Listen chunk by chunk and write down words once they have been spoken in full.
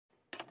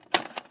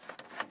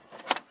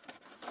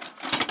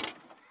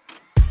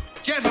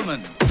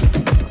Gentlemen,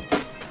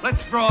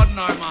 let's broaden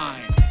our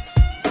minds.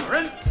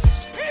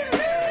 Lawrence.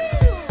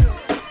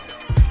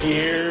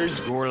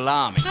 Here's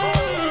Gorlami.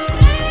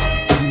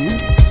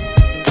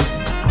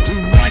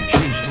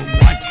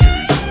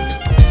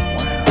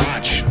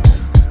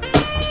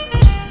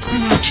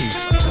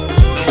 Watchers.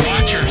 The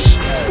Watchers.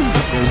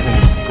 Go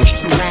home. Push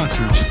the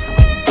Watchers.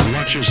 The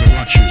Watchers are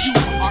Watchers. You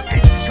are a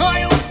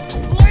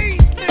child's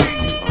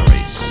plaything. You are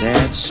a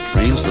sad,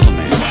 strange little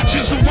man.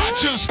 Watchers, the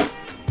Watchers.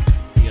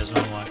 You guys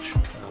want to watch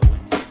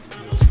Wendy's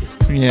Grill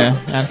Skills?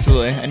 Yeah,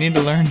 absolutely. I need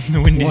to learn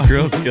the Wendy's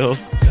grill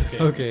skills.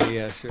 Okay,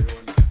 yeah, sure.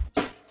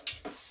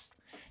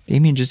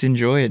 Damien, just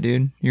enjoy it,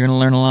 dude. You're going to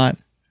learn a lot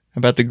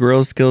about the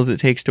grill skills it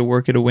takes to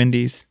work at a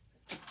Wendy's.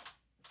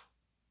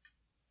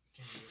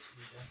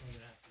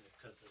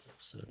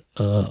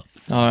 Oh,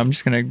 I'm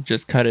just going to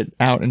cut it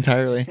out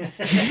entirely.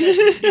 you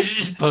should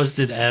just post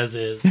it as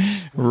is.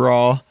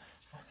 Raw.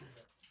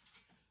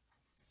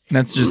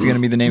 That's just going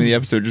to be the name of the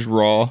episode, just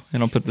Raw.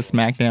 And I'll put the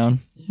SmackDown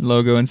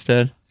logo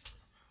instead.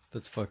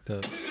 That's fucked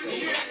up.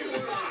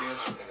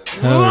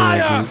 Hell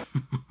yeah,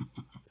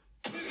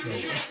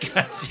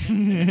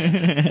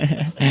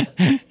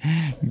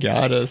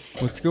 Got us.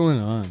 dude. What's going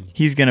on?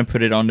 He's going to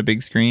put it on the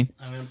big screen.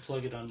 I'm going to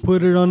plug it on.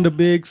 Put it on the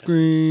big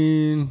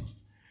screen.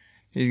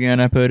 He's going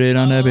to put it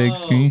on the big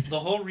screen. The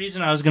whole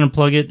reason I was going to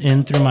plug it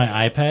in through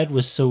my iPad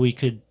was so we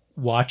could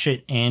watch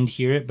it and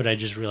hear it, but I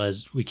just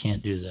realized we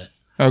can't do that.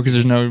 Oh, because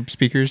there's no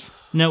speakers?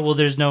 No, well,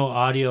 there's no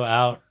audio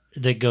out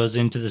that goes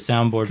into the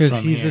soundboard Because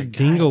from he's here. a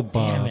dingo God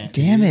bomb.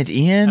 Damn it, I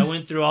Ian.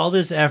 went through all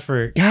this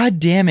effort God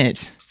damn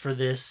it. for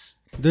this.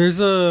 There's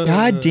a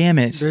God damn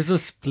it. There's a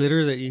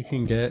splitter that you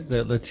can get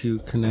that lets you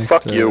connect.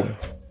 Fuck you.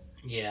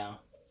 Yeah.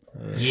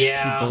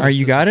 Yeah. All right,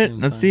 you got it?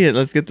 Let's see it.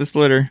 Let's get the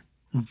splitter.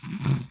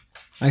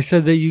 I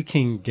said that you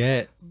can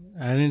get.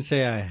 I didn't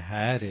say I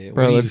had it.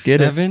 Bro, What are let's you,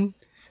 get it. 7?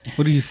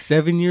 What are you,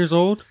 7 years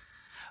old?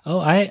 Oh,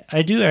 I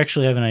do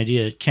actually have an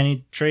idea.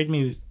 Kenny, trade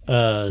me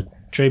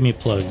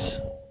plugs.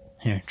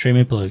 Here, trade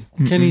me plug.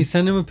 Kenny,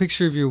 send him a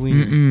picture of your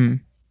wiener. Trade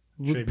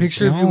me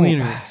Picture of your No.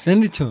 wiener.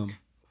 Send it to him.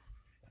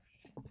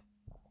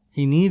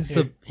 He needs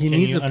Here, he can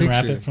needs you a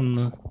unwrap picture. it from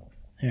the...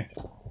 Here.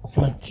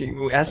 Come on. Okay,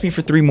 ask me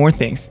for 3 more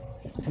things.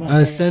 Come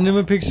on. Send him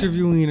a picture of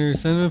your wiener.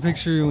 Send him a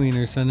picture of your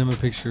wiener. Send him a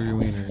picture of your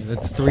wiener.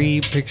 That's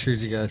 3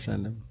 pictures you gotta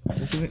send him.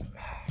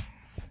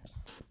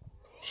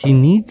 He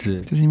needs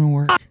it. Doesn't even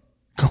work.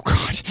 Oh,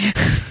 God.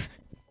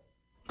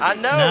 I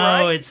know,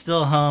 No, it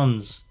still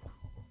hums.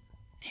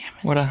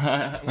 What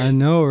a... I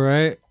know,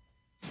 right?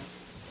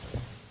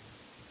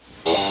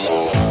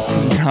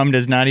 Hum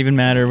does not even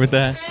matter with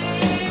that.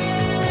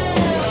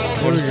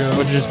 There we go.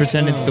 We'll just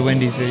pretend it's the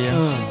Wendy's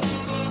video.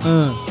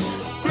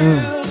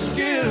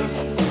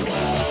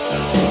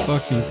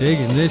 Fucking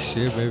digging this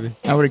shit, baby.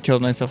 I would have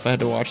killed myself if I had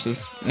to watch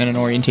this in an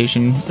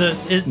orientation. So,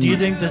 do you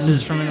think this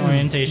is from an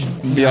orientation?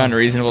 Beyond a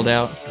reasonable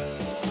doubt.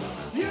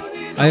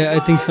 I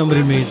think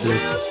somebody made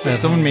this. Yeah,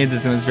 someone made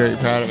this and was very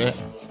proud of it.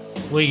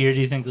 What year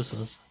do you think this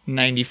was?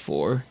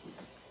 94.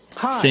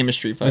 Hi, Same as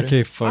Street Fighter.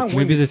 Okay, fuck. I'm Maybe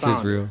Wendy's this is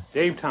founder, real.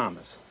 Dave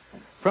Thomas.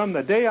 From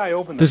the day I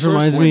opened This the first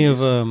reminds me of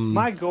Wendy's,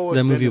 my goal has that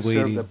been movie to serve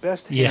Waiting. the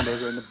best Yeah.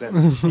 hamburger in the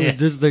business. Yeah.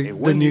 Just the new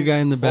Wendy's guy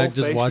in the back just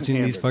old-fashioned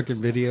watching these hamburger.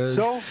 fucking videos.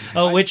 So,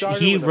 Oh, I which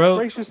started he with a wrote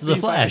gracious The beef by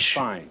Flash.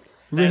 spine.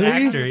 That Really?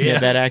 actor, Yeah, yeah.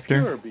 that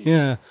actor. Pure beef.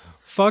 Yeah.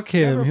 Fuck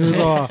him. He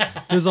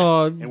was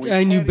all, we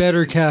and you patted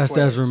better it in cast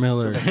squares Ezra so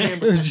Miller. the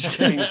hamburger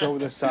hangs over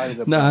the side of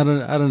the No,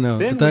 bun. I don't know.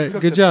 Then But we that,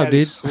 cook good the job, patty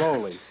dude.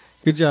 slowly,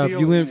 Good job. sealed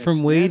You in went its from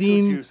natural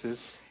waiting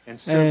juices, and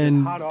served it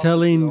and hot off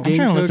telling the grill. trying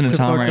to Game listen Cook to to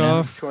Tom fuck right now.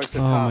 off. Choice Oh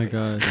of my toppings.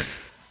 god.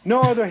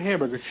 No other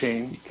hamburger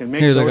chain can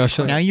make Here, look, those I'll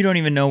show you. Now you don't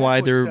even know why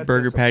That's what their sets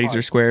burger us patties apart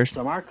are squares.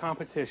 from our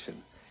competition.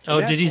 Oh,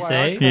 And did he that's why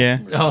our say? Yeah.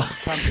 customers Oh.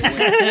 come to Wendy's.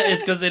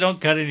 It's because they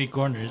don't cut any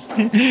corners.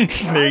 There you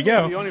The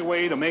go. only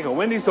way to make a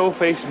Wendy's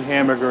old-fashioned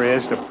hamburger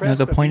is to press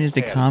No, the point meat is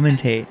to patty.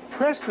 commentate.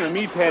 Pressing the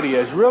meat patty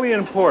is really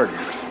important.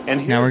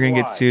 And Now we're here's going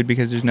to get why. sued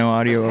because there's no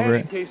audio over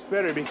Patty it. tastes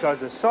better because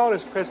the salt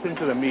is pressed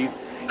into the meat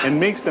and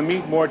makes the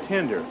meat more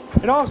tender.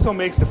 It also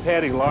makes the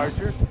patty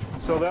larger,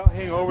 so they'll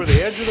hang over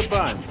the edge of the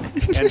bun,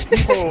 and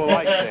people will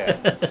like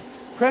that.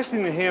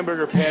 Pressing the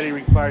hamburger patty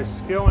requires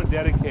skill and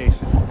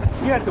dedication.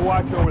 You have to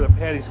watch over the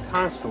patties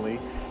constantly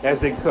as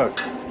they cook.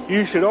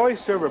 You should always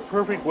serve a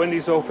perfect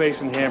Wendy's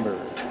old-fashioned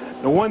hamburger.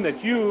 The one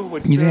that you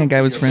would You think serve that guy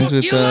to was your friends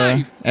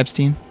with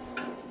Epstein?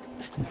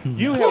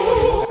 You have one of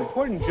the most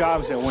important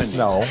jobs at Wendy's.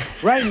 No.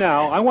 Right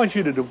now, I want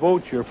you to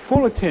devote your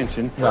full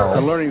attention to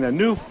learning the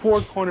new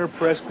four-corner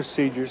press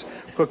procedures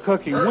for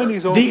cooking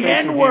Wendy's old-fashioned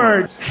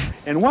N-word. hamburgers.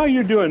 And while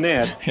you're doing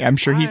that, Hey, I'm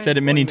sure he said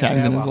it many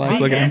times in his life.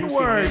 Look at him.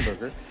 N-word.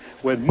 hamburger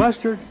with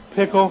mustard,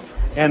 pickle,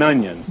 and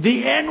onion.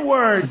 The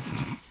N-word.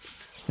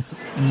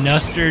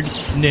 Mustard,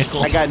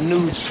 nickel, I got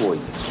news for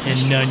you.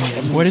 and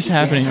onion. What is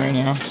happening right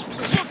now?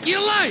 Fuck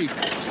your life.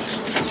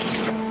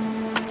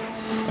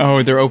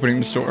 Oh, they're opening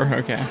the store.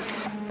 Okay.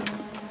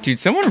 Dude,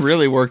 someone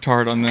really worked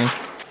hard on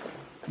this.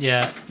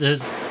 Yeah,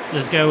 this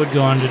guy would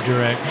go on to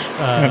direct.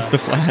 The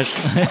Flash.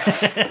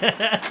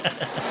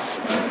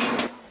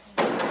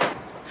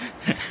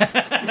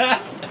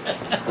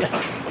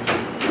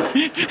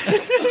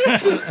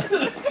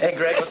 Hey,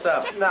 Greg, what's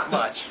up? Not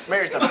much.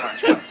 Mary's up front.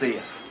 She wants to see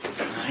you.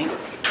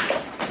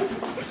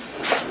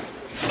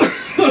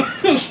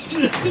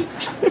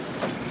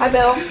 Hi,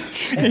 Bill.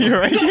 You're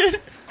right.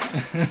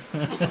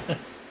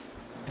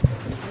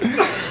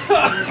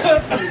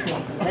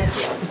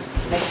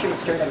 Make sure you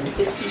start in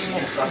 15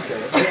 minutes. Okay.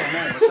 Yeah,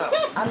 man, what's up?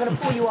 I'm going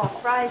to pull you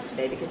off fries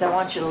today because I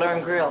want you to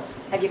learn grill.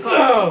 Have you cooked?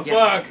 Oh,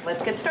 fuck.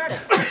 Let's get started.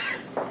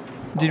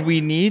 Did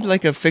we need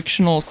like a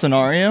fictional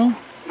scenario?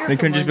 They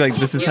couldn't just be like,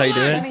 this is how you do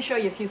Let me it? show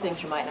you a few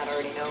things you might not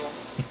already know.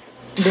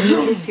 The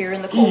meat is here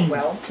in the cold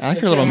well. I like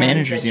her little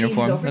manager's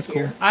uniform. That's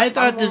cool. I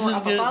thought this was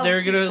gonna, they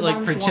were gonna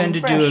like pretend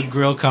to do a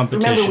grill Remember, we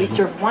competition.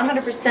 serve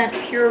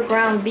 100% pure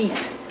ground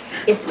beef.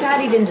 It's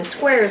patted into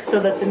squares so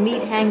that the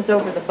meat hangs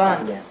over the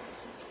bun.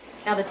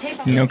 Now the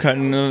tape. No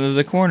cutting of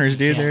the corners,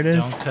 dude. There it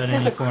is. Don't cut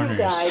There's any a crew corners.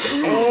 guide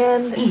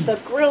and the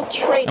grill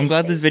tray. I'm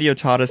glad this video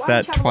taught us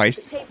that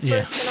twice. Yeah.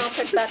 And I'll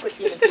check back with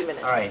you in a few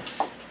minutes. All right.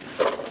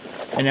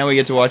 And now we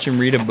get to watch him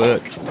read a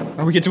book.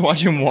 Or we get to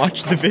watch him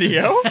watch the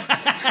video.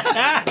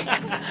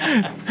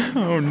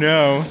 Oh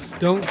no.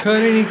 Don't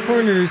cut any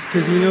corners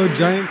because you know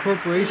giant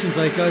corporations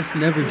like us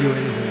never do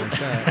anything like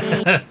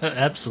that.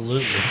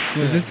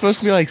 Absolutely. Is this supposed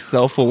to be like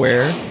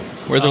self-aware?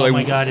 Where they're Oh like,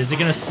 my god, is it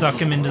gonna suck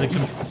him into the...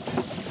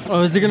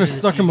 Oh, is it gonna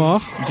suck him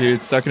off? dude,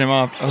 it's sucking him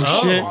off.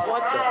 Oh, shit.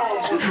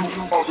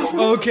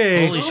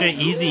 Okay. Holy shit,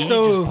 Easy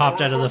So- just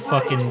popped out of the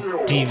fucking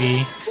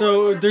TV.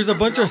 So there's a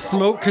bunch of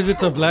smoke because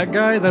it's a black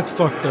guy? That's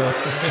fucked up.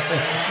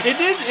 It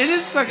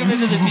did suck him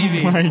into the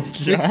TV. My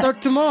It god.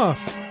 sucked him off.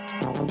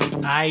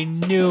 I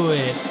knew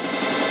it.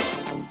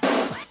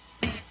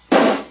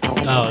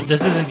 Oh,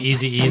 this isn't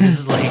Easy E. This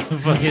is like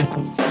fucking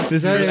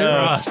This That is is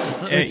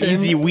Ross.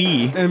 Easy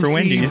Wee for MC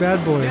Wendy's.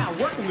 Bad Boy. Now,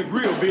 working the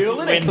grill,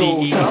 Bill, it ain't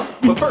Wendy. so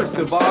tough. But first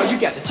of all, you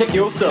got to check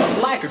your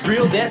stuff. Like a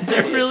grill that's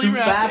They're set really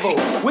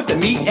 250 with the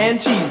meat and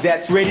cheese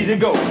that's ready to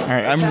go.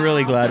 Alright, I'm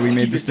really glad we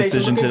made this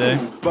decision today.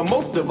 But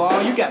most of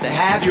all, you got to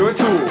have your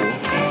tool.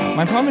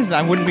 My problem is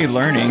I wouldn't be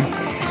learning.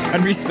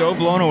 I'd be so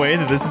blown away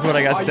that this is what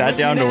I got Are you sat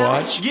down to ready now?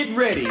 watch. Get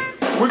ready.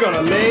 We're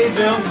gonna lay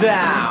them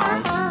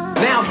down.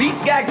 Now,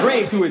 beats got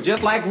grain to it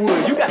just like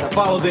wood. You got to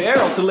follow the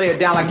arrow to lay it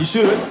down like you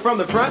should. From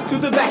the front to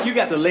the back, you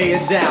got to lay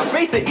it down.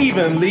 Space it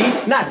evenly,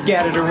 not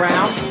scattered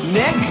around.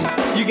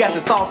 Next, you got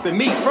to salt the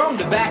meat from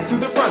the back to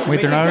the front. to Wait,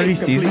 make they're it not already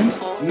taste complete.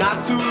 seasoned?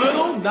 Not too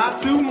little,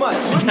 not too much.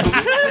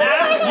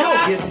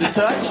 You'll get the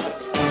touch.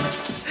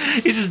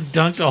 He just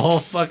dunked a whole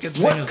fucking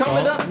thing What's of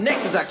coming salt. up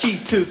next is our key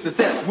to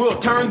success. We'll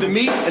turn the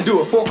meat and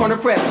do a 4-corner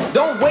press.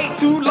 Don't wait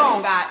too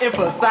long, I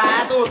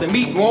emphasize, or the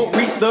meat won't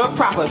reach the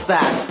proper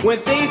size. When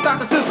things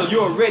start to sizzle,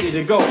 you're ready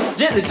to go.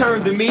 Gently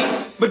turn the meat,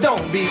 but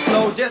don't be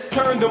slow. Just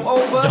turn them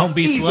over Don't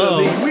be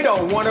easily. slow. We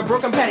don't want a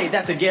broken patty,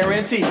 that's a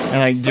guarantee. I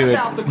like do Press it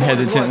out the corners,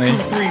 hesitantly. 1,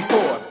 2, 3,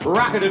 4.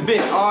 Rock it a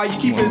bit, are you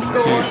keeping 1,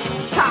 score?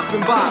 Top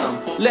and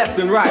bottom, left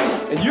and right,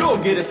 and you'll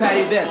get a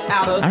patty that's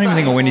out of I don't even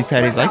think a Wendy's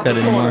patty's like that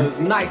anymore. Corners,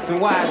 nice and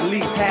wide, at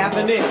least half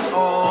an inch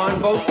on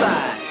both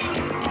sides.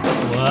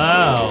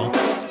 Wow.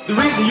 The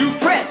reason you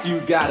press, you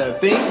gotta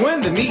think.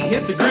 When the meat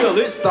hits the grill,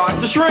 it starts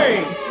to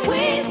shrink.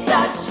 We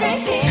start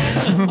shrinking.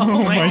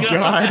 Oh my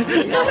god.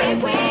 You know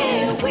it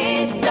will.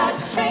 We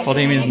start shrinking. Paul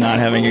Damien's not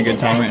having a good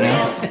time right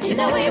now. You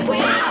know it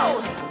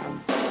will.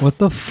 What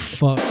the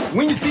fuck?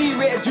 When you see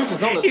red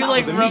juices on the He, top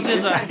like, of the rubbed meat,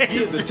 his it's time to eyes.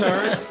 give the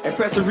turn and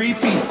press a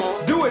repeat.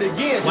 Do it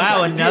again. just Wow,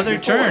 like you did another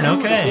before. turn,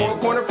 Do the okay.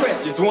 4-corner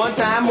press just one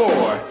time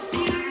more.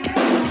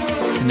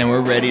 And then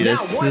we're ready to Now,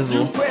 once you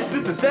sizzle. press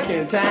this the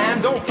second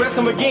time, don't press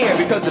them again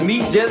because the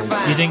meat's just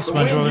fine. You think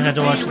SpongeBob When had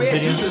to you watch see this red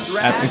video? juices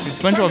rise,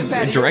 SpongeBob turn the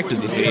patty directed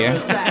over this to the video.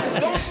 other side.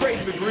 Don't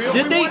scrape the grill.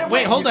 Did We they- want it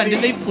wait, wet, hold on, you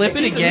did they see. flip it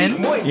Keep the again?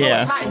 meat moist so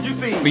Yeah. it's hot and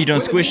juicy. But you don't When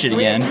the squish it red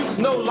again. juices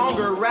no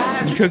longer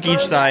rise, You cook each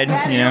serve side,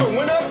 that patty you know, to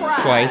win a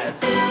prize.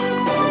 twice.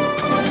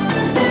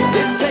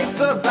 It takes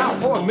about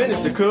 4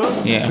 minutes to cook.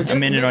 Yeah, but just a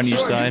minute make on each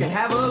sure side. You can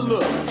have a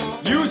look.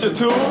 Use your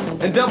tool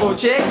and double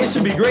check. It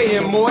should be gray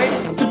and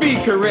moist to be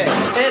correct.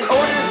 And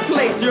orders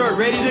placed, you're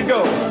ready to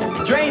go.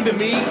 Drain the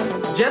meat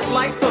just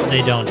like so.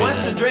 They don't do Once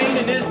that. the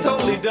draining is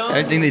totally done,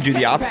 I think they do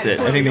the opposite.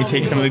 I think they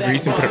take some of the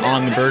grease and put it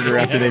on the burger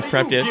after they've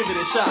prepped it. Give it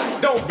a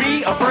shot. Don't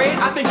be afraid.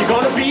 I think you're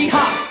gonna be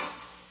hot.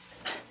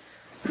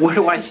 Where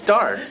do I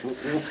start?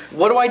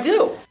 What do I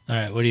do? All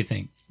right, what do you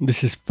think?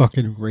 This is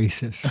fucking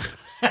racist.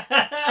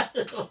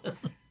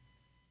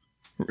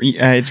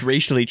 It's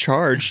racially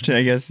charged,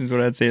 I guess is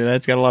what I'd say to that.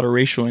 It's got a lot of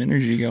racial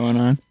energy going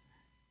on.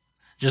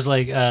 Just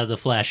like the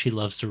Flash, he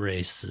loves to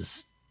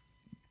race.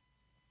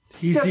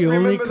 He's Just the only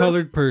remember that-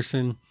 colored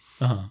person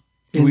Uh-huh.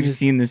 in We've this,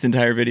 seen this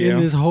entire in video.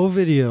 this whole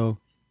video,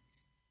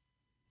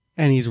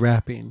 and he's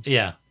rapping.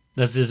 Yeah,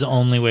 that's his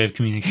only way of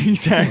communicating.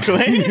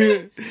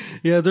 Exactly.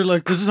 Yeah, they're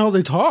like, this is how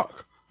they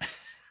talk.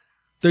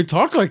 They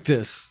talk like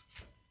this.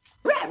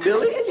 Rap,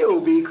 Billy, and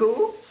you'll be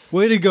cool.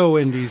 Way to go,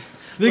 Wendy's.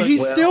 Like,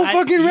 he's well, still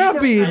fucking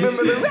rapping.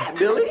 Remember the rap,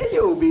 Billy, and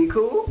you'll be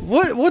cool.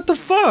 What the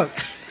fuck?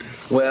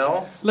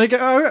 Well, Like,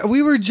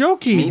 we were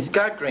joking. meat's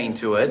got grain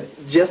to it,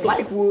 just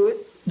like wood.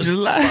 Just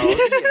like Lay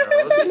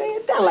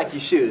it down like you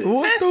should.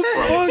 What the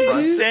fuck? Front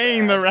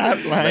saying the rap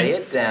Lay lines.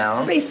 it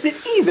down. Space it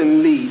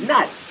evenly,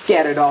 not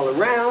scattered all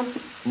around.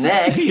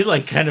 Next, You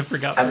like kind of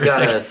forgot for I've a got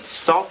second. to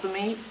salt the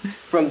meat.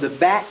 From the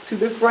back to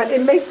the front,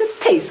 it makes the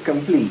taste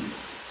complete.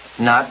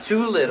 Not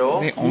too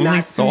little. They only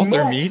Not salt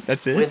their more. meat.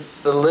 That's it.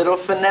 With the little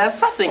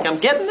finesse, I think I'm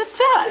getting the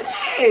touch.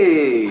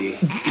 Hey,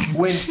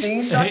 when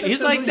things start to He's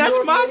sizzle, like, that's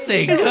you're my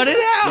ready. thing. Cut it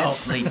out.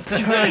 Gently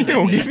turn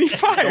Don't the get me meat. Don't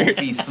fired.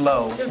 be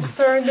slow. Just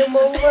turn them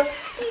over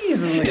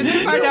easily. If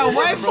they find out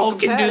white folk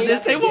can do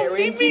this, they won't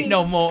need me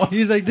no more.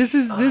 He's like, this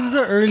is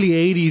the early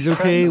 '80s,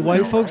 okay?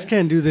 White folks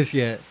can't do this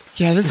yet.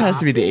 Yeah, this has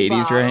to be the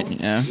 80s, right?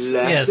 Yeah. Left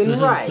Yes, and this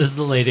right. is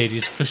the late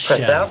 80s for Press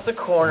sure. out the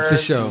corners. For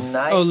sure.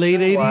 Nice Oh, late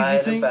and 80s you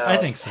wide, think? about I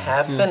think so.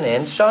 Half an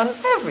inch on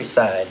every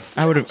side.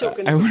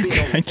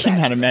 I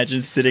cannot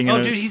imagine sitting in Oh,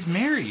 a... dude, he's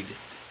married.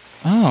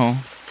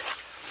 Oh.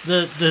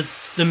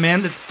 The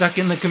man that's stuck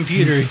in the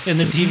computer in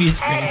the TV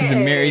screen.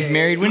 He's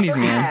married Wendy's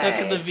man. Stuck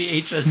in the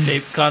VHS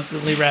tape,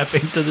 constantly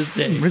rapping to this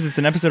day. What is this,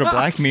 an episode of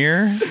Black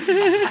Mirror?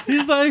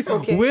 He's like,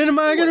 when am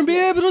I gonna be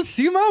able to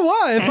see my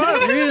wife?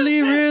 I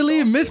really,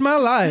 really miss my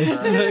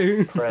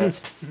life.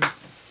 Pressed.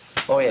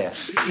 Oh yeah.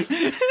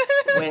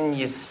 When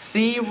you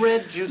see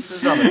red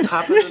juices on the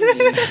top of the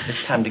meat,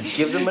 it's time to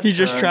give them a He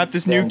just turn, trapped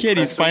this new then kid.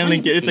 He's press finally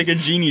repeat. it's like a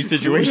genie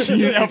situation.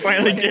 He's now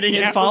finally getting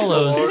It out.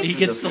 follows. He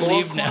gets to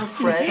leave now.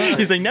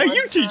 He's like, now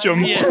you teach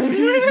him. Yeah.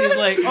 He's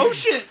like, oh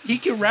shit, he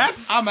can rap?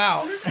 I'm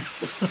out.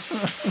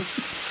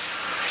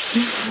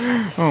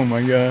 Oh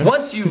my god.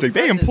 Once you He's like,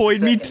 they employed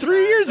me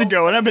 3 years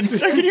ago, and I've been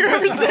stuck in here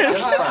ever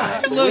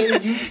since.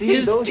 Look,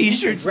 his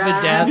t-shirt's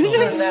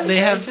bedazzled. They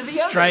have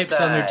stripes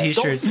on their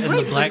t-shirts, and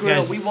the black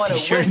guy's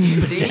t-shirt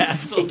is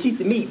bedazzled. Keep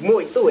the meat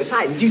moist so it's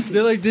hot and juicy.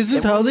 They're like, this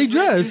is how they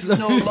dress.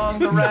 No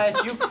longer rise,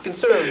 you can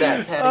serve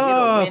that patty.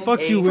 Ah, It'll win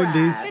fuck you, a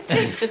Wendy's. prize. It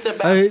takes just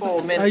about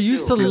 4 minutes I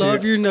used to do.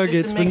 love your Just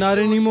nuggets, to but make not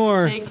sure you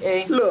anymore. take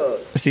a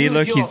Look. See,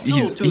 look,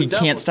 he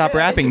can't stop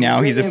rapping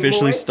now. He's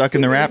officially stuck in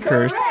the rap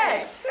curse.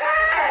 Hey!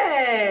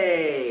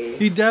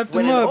 He dapped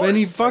When him an up, and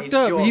he orange fucked face,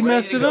 up. you're He ready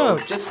messed to it go.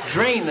 up. Just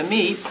drain the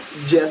meat.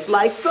 Just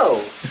like so.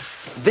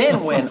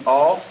 Then when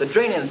all the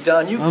draining's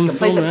done, you I'm can so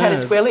place the patty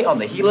mad. squarely on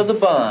the heel of the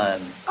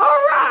bun. All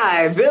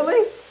right, Billy.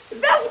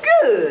 That's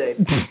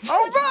good.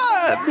 All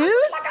right, Billy.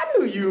 Like I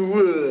knew you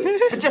would.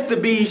 But just to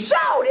be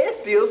sure, there's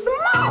still some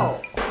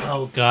more.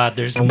 Oh god,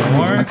 there's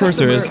more? Of course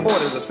there is.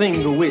 Orders a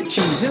single with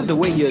cheese. Here's the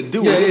way you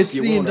do Yeah, it. it's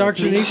the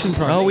indoctrination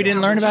process. Oh, we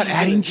didn't learn about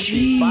adding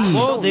cheese.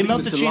 Whoa, they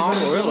melt the cheese on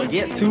the Or it'll grill?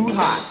 get too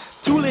hot.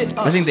 Tool it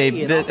up. I think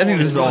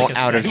this is all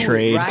out of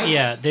trade.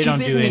 Yeah, they don't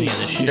do any of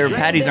this shit. Their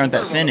patties aren't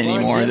that thin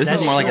anymore. This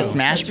is more like a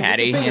smash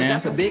patty, you know?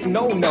 That's a big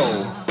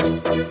no-no.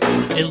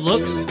 It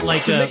looks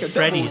like a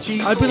Freddy's.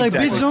 I'd be like,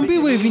 bitch, don't be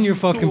waving your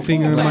fucking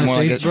finger in my More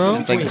like face, a- bro.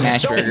 It's like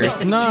smash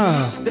burgers.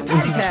 Nah. The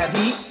patties have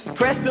heat.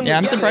 Press them Yeah,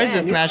 I'm together surprised the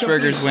and smash it's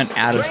burgers complete. went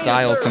out of Drain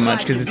style and so serve much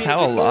like because you it's did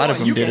how a lot of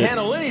them before. did You it can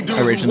handle any dude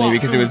who originally walks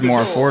because it was through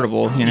more the door.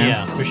 affordable, you know?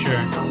 Yeah, for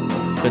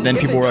sure. But then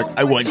people were like,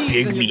 I want Cheese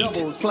big and your meat.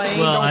 doubles plain,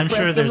 Well, don't I'm press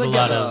sure them there's a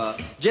lot together.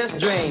 of Just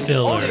drain.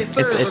 filler. Only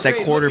serve It's a that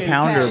great quarter looking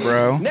pounder, patty.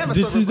 bro. Never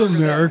This serve is a burger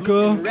that's America.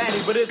 loose and ratty,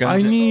 but it's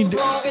I need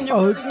wrong and your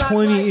a burger's not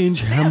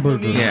 20-inch right.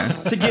 hamburger. Yeah.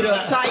 To get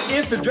uptight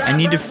if the dry I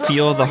need to burn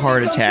feel the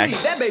heart incomplete.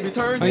 attack. That baby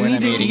turns I when need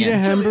I'm to eating eat it. a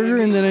hamburger,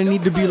 and then I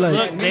need to be like,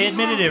 Look, they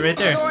admitted it right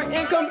there. or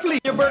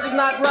incomplete. Your burger's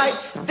not right.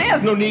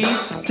 There's no need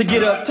to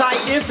get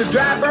uptight if the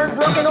dry burn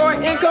broken or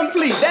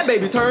incomplete. That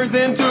baby turns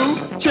into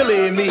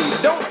chili meat.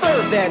 Don't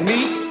serve that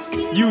meat.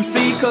 You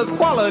see, cause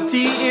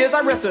quality is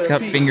our recipe. It's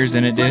got fingers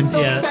in it, dude.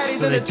 Yeah,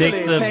 so they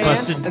take the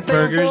busted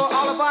burgers.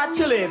 All of our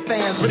chili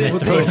fans, but they if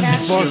throw they it in have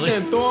the cheese, chili.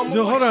 then throw 'em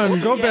so hold on,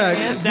 go back.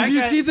 that Did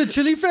you guy- see the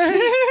chili fan?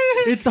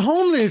 It's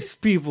homeless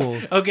people.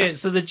 Okay,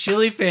 so the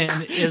chili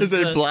fan is Is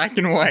it black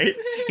and white?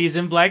 he's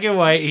in black and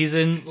white. He's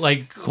in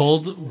like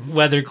cold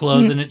weather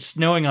clothes, and it's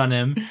snowing on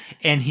him.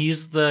 And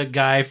he's the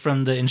guy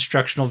from the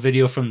instructional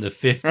video from the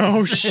 50s.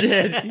 Oh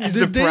shit. He's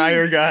the Did they-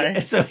 prior guy.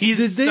 So he's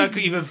Did they- stuck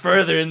even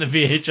further in the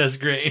VHS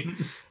grain.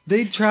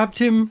 They trapped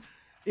him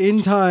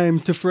in time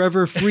to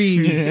forever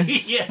freeze.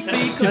 Yes.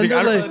 And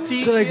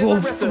they're like,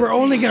 well, we're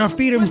only gonna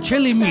feed him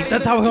chili meat.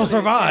 That's how he'll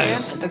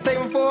survive. and save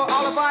them for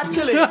all of our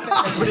chili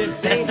fans. But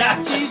if they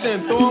have cheese,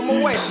 then throw them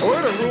away.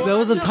 That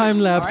was a time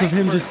lapse of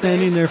him just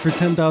standing there for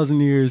 10,000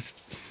 years.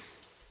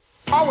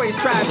 Always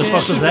try What the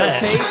fuck was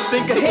that?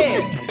 Think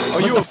ahead.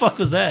 Or What the fuck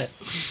was that?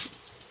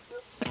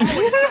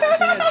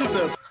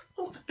 fuck?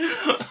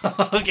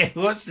 Okay,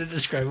 who wants to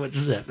describe what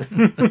just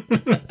happened?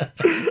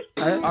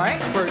 Our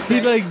experts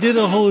He like did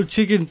a whole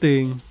chicken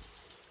thing.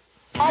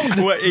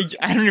 What?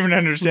 I don't even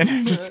understand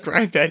how to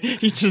describe that.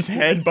 He's just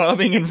head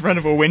bobbing in front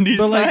of a Wendy's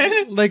But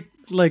sign. like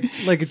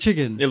a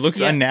chicken. It looks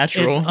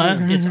unnatural.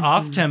 It's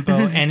off tempo,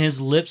 and his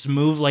lips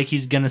move like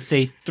he's gonna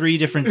say 3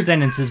 different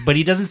sentences, but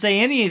he doesn't say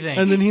anything.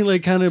 And then he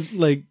like kind of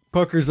like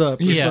puckers up.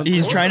 Yeah.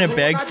 He's trying to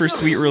beg for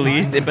sweet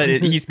release, but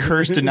he's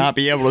cursed to not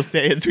be able to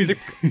say it. So he's like,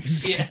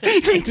 Yeah.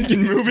 he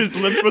can move his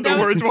lips, but the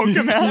words won't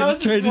come That out.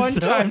 was his one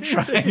time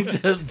trying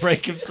to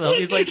break himself.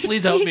 He's like,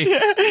 please help me.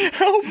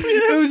 Help me.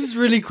 It was just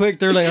really quick.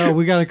 They're like, oh,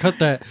 we gotta cut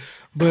that.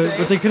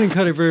 but they couldn't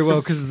cut it very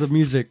well because of the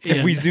music.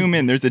 If we zoom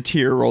in, there's a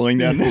tear rolling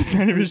down this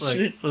side of his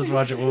cheek. Let's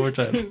watch it one more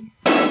time.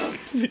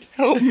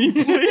 Help me,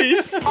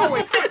 please.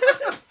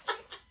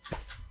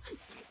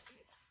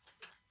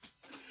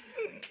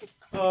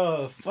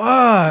 Oh,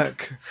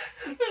 fuck.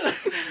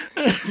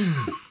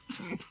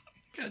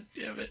 God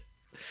damn it.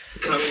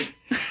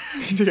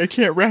 He's like, I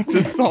can't rap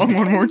this song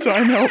one more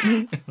time. Help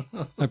me.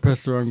 I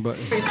pressed the wrong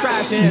button.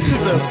 Try to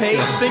anticipate,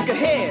 think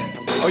ahead,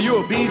 or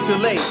you'll be too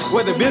late.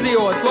 Whether busy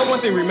or slow,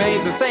 one thing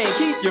remains the same.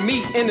 Keep your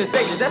meat in the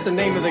stages, that's the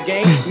name of the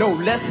game. No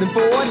less than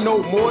 4,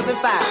 no more than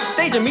 5.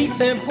 Stage of meat's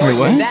important, Wait,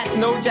 what? that's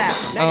no jab.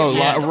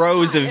 Oh,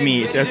 rows of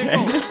meat. Okay.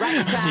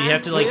 So you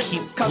have to like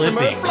keep flipping.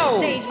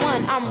 Stage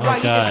 1, I'm Oh right,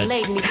 you god. just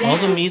laid me down. All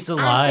the meat's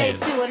alive.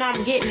 Stage 2, and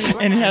I'm getting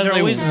And it has They're like,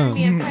 always,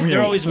 yeah.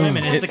 they're always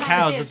women. It's the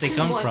cows that they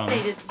come from.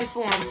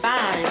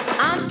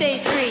 I'm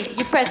stage 3,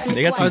 you press me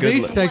They got twice. some Are they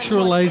good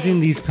sexualizing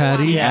these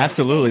patties? Yeah,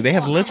 absolutely. They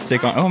have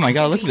lipstick on. Oh my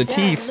god, look at the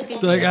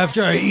teeth. Like,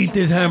 after I eat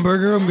this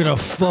hamburger, I'm gonna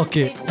fuck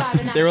it.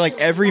 They were like,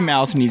 every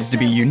mouth needs to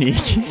be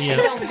unique. Yeah.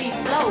 Don't be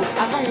slow,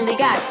 I've only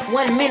got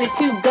 1 minute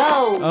to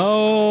go.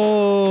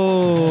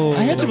 Oh.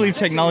 I have to believe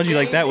technology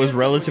like that was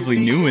relatively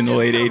new in the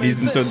late 80s,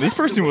 and so this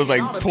person was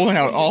like pulling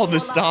out all the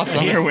stops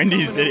on their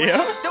Wendy's video.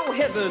 Don't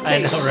hesitate, I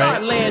know, right?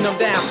 start laying them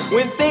down.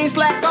 When things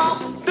slack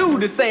off, do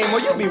the same or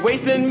you'll be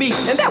wasting meat,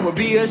 and that would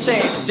be a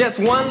shame. Just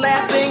one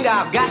last thing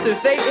I've got to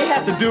say, it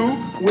has to do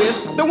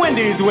with the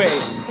Wendy's way.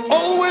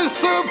 Always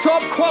serve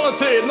top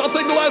quality,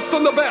 nothing less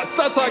than the best,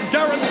 that's a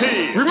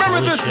guarantee. Remember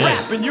Holy this shit.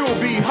 rap and you'll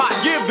be hot,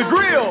 give the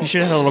grill. You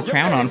should have had a little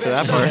crown on for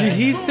that part. Dude,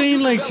 he's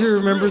saying like to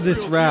remember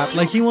this rap.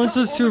 Like he wants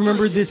us to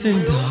remember this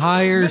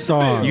entire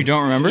song. You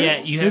don't remember? Yeah,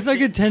 you have It's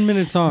like a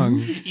 10-minute song.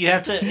 You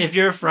have to, if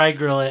you're a fry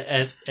grill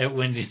at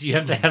Wendy's, you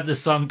have to have the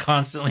song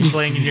constantly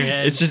playing in your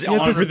head. It's just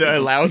on for the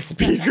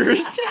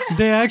loudspeakers.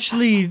 They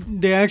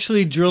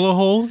actually drill a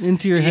hole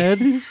into your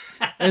head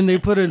and they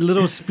put a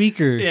little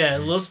speaker. Yeah, a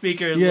little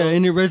speaker. Yeah,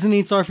 and it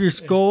resonates off your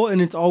skull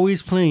and it's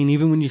always playing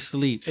even when you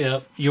sleep.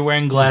 Yep. You're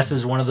wearing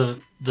glasses. One of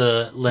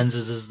the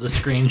lenses is the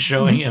screen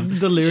showing him.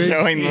 The lyrics.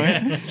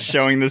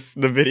 Showing the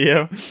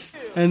video.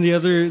 And the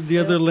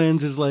other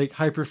lens is like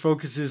hyper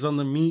focuses on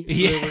the meat. So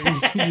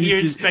Yeah. You're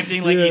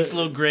inspecting like each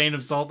little grain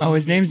of salt. Oh,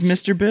 his name's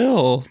Mr.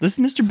 Bill. This is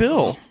Mr.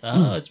 Bill.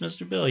 Oh, it's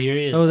Mr. Bill. Here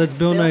he is. Oh, that's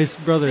Bill Nye's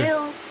brother.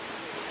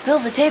 Bill,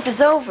 the tape is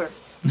over.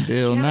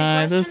 Bill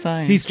Nye the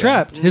Science He's Guy.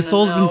 trapped. His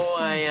soul's been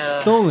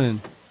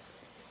stolen.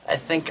 I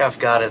think I've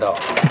got it all.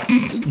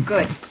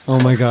 Good. Oh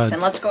my god.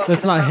 Then let's go up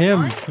That's to the not front him.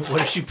 line.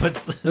 What if she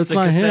puts the That's the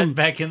not cassette him.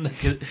 back in the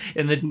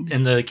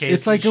case?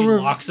 It's like and a she re-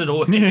 locks it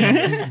away.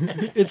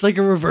 It's like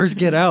a reverse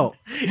Get Out.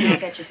 I'll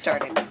get you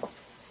started.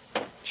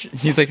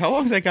 He's like, how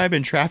long has that guy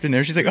been trapped in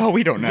there? She's like, oh,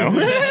 we don't know.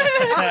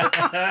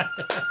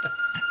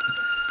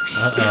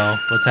 Uh-oh.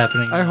 What's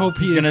happening? I hope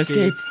He's gonna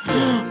escape.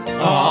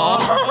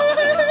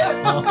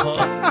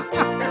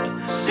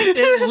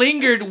 It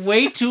lingered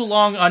way too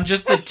long on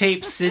just the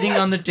tape sitting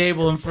on the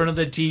table in front of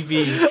the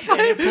TV.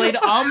 And it played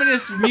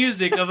ominous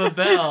music of a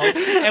bell.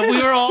 And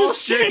we were all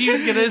sure he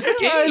was going to I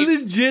escape.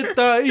 legit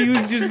thought he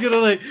was just gonna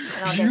like,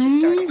 I'll get you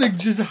started. like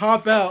just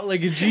hop out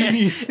like a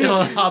genie.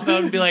 He'll hop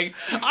out and be like,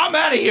 I'm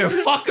out of here,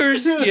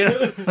 fuckers. You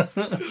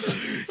know?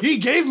 He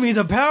gave me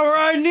the power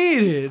I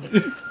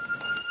needed.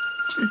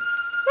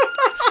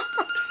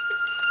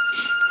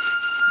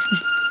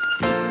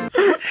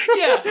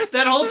 Yeah,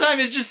 that whole time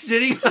it's just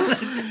sitting on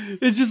the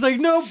It's just like,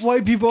 nope,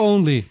 white people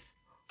only.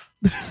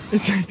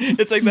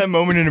 It's like that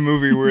moment in a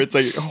movie where it's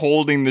like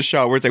holding the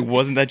shot where it's like,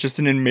 wasn't that just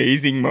an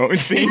amazing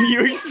thing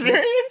you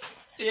experienced?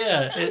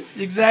 Yeah,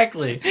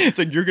 exactly. It's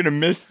like, you're going to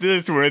miss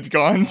this when it's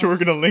gone, so we're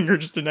going to linger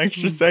just an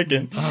extra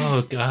second.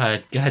 Oh,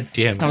 God. God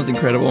damn it. That was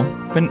incredible.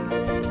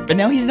 But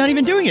now he's not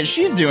even doing it.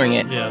 She's doing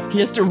it. Yeah. He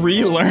has to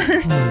relearn.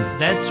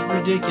 That's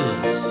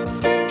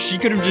ridiculous. She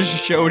could have just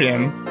showed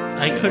him.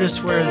 I could have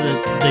swear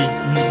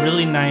that the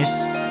really nice,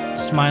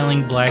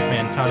 smiling black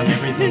man taught him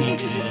everything he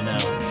needed to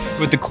know.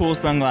 With the cool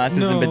sunglasses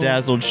and No.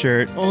 bedazzled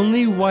shirt.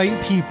 Only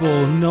white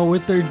people know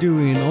what they're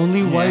doing.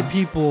 Only white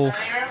people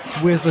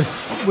with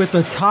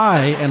a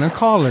tie and a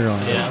collar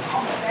on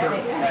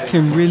Yeah.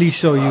 can really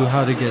show you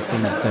how to get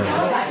things done.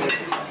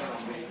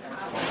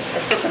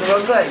 It's looking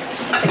real good.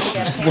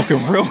 It's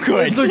looking real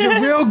good. It's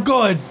looking real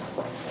good.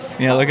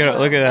 Yeah, look at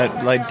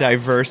that like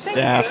diverse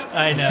staff.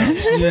 I know.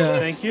 Yeah.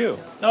 Thank you.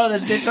 Oh,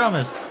 that's Dave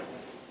Thomas.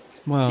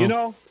 Wow. You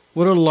know,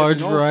 What a large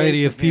There's an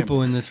variety old of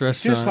people in this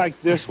restaurant. just like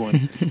this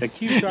one that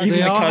keeps our Even They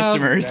the all have-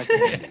 customers.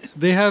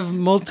 They have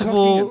multiple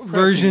Cooking and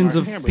pressing versions our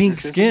of hamburgers pink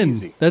isn't skin.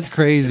 easy. That's It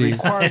crazy.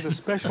 requires a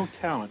special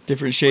talent.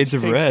 Different shades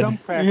of Takes red. some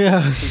practice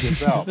Yeah. to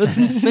develop. That's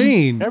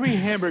insane. Every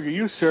hamburger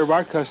you serve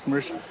our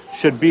customers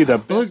should be the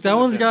best. Look, that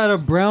one's got a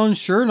brown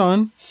shirt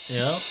on.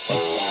 Yeah.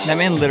 That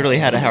man literally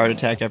had a heart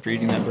attack after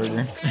eating that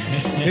burger.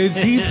 Is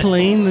he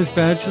playing the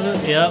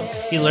spatula?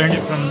 Yep. He learned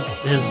it from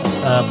his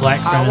black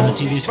friend on the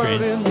TV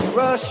screen.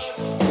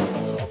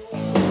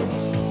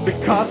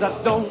 Because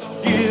I don't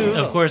give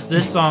Of course,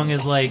 this song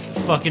is like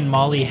fucking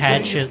Molly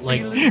Hatchet,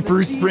 like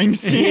Bruce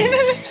Springsteen.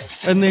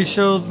 And they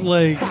showed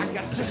like,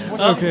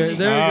 okay,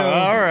 there we go.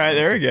 All right,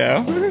 there we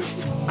go.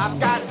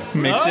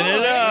 Mixing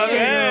it up.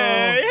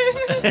 Hey.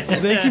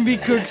 They can be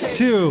cooks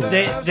too.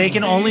 They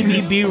can only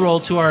be B-roll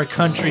to our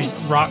country's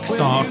rock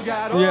song.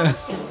 Yeah.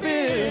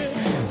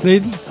 They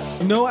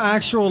no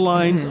actual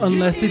lines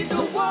unless it's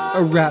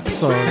a rap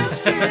song.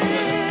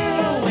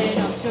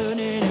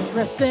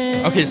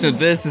 Okay, so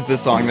this is the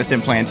song that's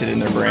implanted in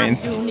their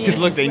brains. Because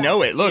look, they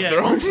know it. Look, Yeah.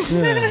 they're all...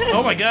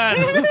 Oh my god.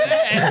 Who's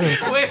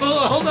that? Wait,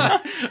 hold on.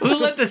 Who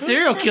let the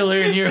serial killer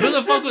in here? Who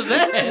the fuck was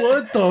that?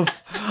 What the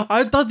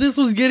I thought this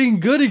was getting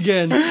good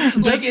again.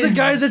 That's the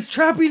guy that's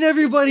trapping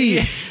everybody.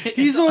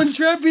 He's the one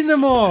trapping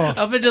them all.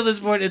 Up until this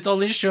point, it's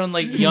only shown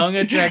like young,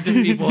 attractive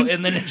people,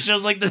 and then it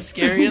shows like the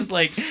scariest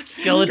like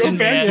skeleton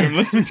man.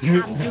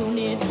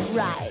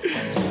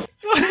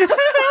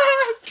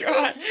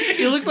 God.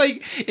 It looks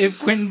like if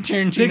Quentin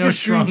Take Tarantino a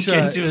shrunk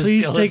screenshot. into a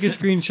Please skeleton. take a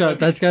screenshot.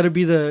 That's got to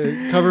be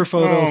the cover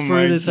photo Oh for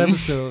my this God.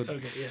 episode.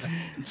 Okay, yeah.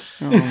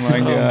 Oh my Oh my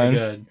god.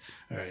 god.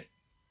 All right.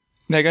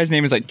 That guy's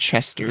name is like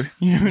Chester.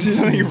 You know, it's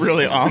something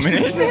really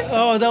ominous.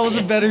 Oh, that was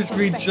a better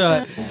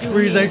screenshot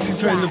where he's actually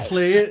trying to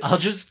play it.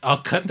 I'll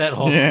cut that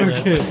whole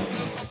Yeah. clip.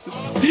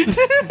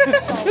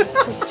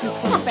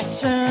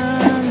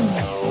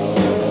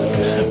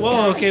 Okay.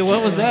 Whoa, okay,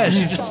 what was that?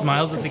 She just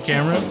smiles at the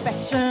camera.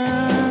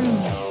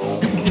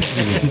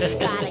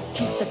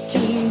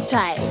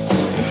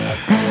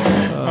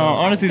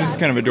 Honestly, this is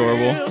kind of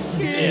adorable.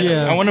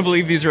 Yeah. I want to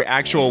believe these are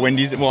actual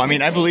Wendy's. Well, I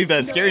mean, I believe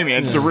that Scary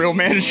Man's the real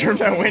manager of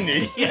that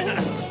Wendy's. Yeah.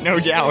 No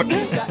doubt.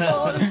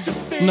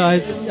 No,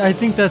 I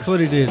think that's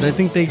what it is. I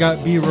think they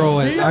got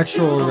B-roll at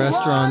actual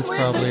restaurants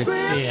probably.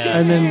 Yeah.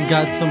 And then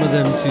got some of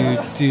them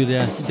to do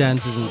the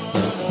dances and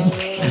stuff.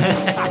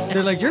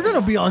 They're like, you're going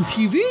to be on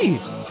TV.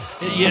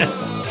 Yeah.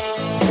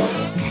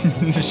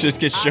 This just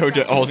gets showed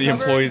to all the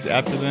employees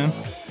after them.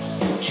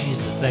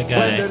 Jesus, that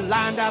guy.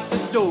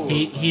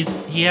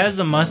 He has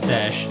a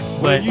mustache,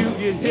 but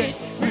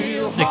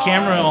the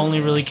camera only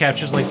really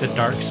captures like the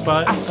dark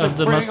spot of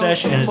the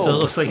mustache, and it still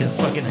looks like a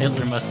fucking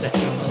Hitler mustache.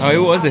 Oh, it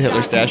was a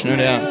Hitler stash, no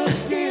doubt.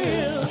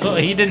 Oh,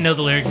 he didn't know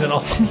the lyrics at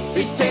all.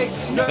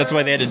 That's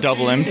why they had to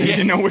double him, so you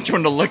didn't know which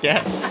one to look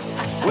at.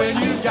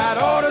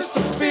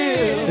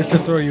 It's to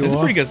throw you It's a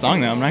off. pretty good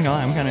song, though. I'm not gonna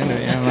lie. I'm kind of into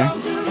it. Yeah,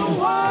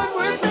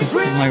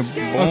 I'm like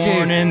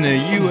born in the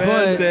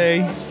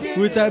USA.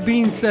 With that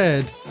being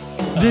said,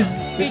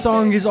 this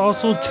song is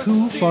also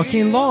too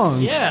fucking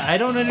long. Yeah, I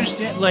don't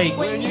understand. Like,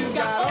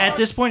 at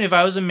this point, if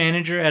I was a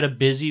manager at a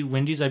busy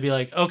Wendy's, I'd be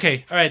like,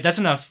 okay, all right, that's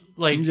enough.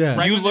 Like, Yeah.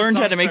 right You when the learned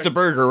how song to make the starts-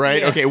 burger,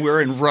 right? Yeah. Okay,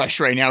 we're in rush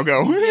right now.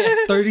 Go.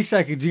 30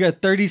 seconds. You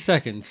got 30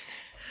 seconds.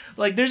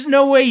 Like, there's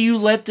no way you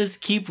let this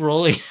keep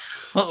rolling.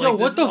 Yo, Like,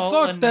 what this the is all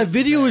fuck? That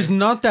video is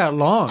not that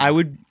long. I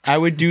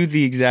would do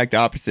the exact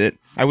opposite.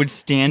 I would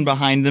stand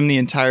behind them the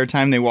entire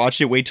time they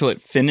watched it, wait till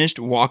it finished,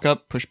 walk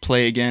up, push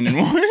play again, and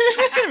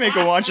make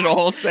them watch it a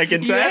whole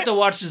second You have time. to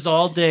watch this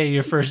all day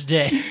your first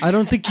day. I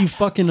don't think you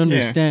fucking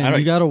understand. I don't-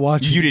 You gotta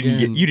watch You it didn't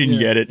again. get. You didn't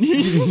get it. You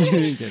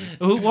didn't get it.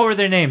 What were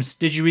their names?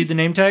 Did you read the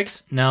name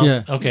tags? No?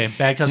 Yeah. Okay,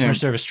 bad customer Yeah.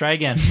 service. Try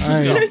again. All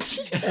Let's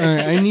right. go. All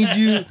right, I need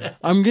you.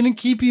 I'm gonna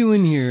keep you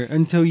in here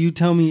until you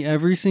tell me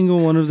every single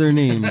one of their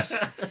names.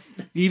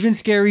 Even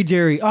Scary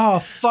Jerry. Oh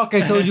fuck! I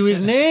told you his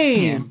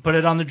name. Put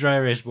it on the dry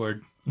erase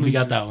board. We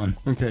got that one.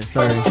 Okay,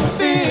 sorry.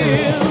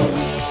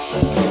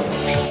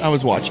 I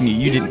was watching you.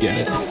 You didn't get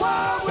it.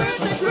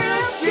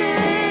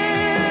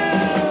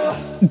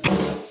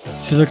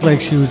 She looked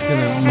like she was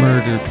gonna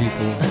murder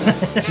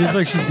people. She looked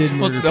like she did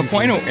Well, murder the people.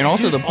 point, and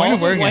also the point All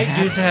of wearing the a white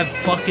hat dudes have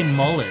fucking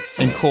mullets.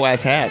 and cool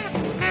ass hats.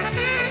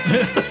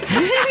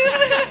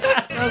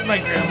 That was my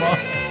grandma.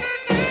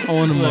 I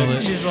want a Look,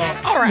 mullet. she's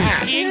all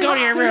right. You can go to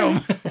your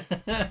room.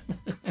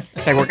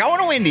 It's like we're going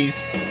to Wendy's.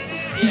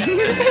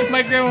 Yeah.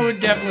 My grandma would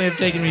definitely have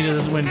taken me to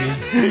this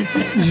Wendy's.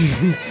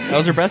 That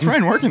was her best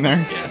friend working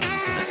there.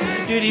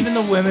 Dude, even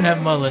the women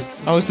have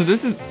mullets. Oh, so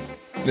this is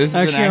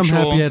Actually, an I'm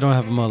actual. happy I don't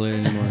have a mullet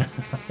anymore.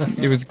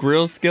 It was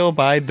Grill Skill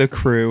by the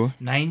Crew.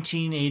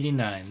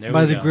 1989. There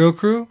By we the go. Grill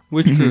Crew?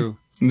 Which crew?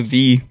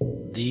 The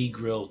The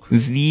Grill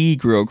Crew.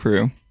 Grill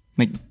Crew.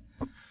 Like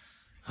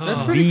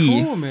That's pretty The.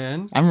 cool,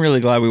 man. I'm really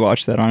glad we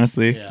watched that.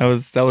 Honestly, Yeah.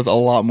 that was a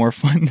lot more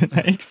fun than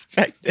I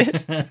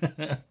expected.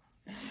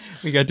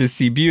 We got to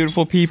see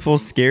beautiful people,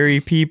 scary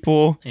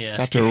people. Yeah,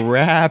 got scary- to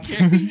rap.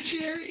 Scary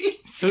Jerry.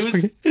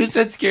 Who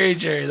said Scary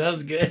Jerry? That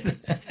was good.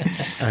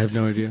 I have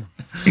no idea.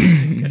 God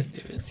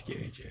damn it,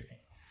 Scary Jerry.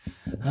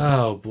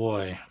 Oh,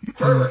 boy.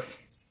 Perfect.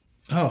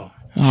 Oh.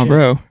 Oh, shit.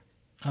 bro.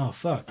 Oh,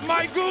 fuck.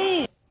 My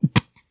goo!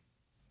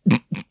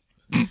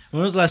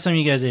 When was the last time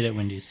you guys ate at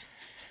Wendy's?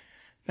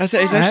 It's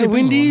actually At been a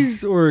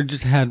Wendy's or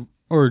just had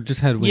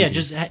Wendy's? Yeah,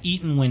 just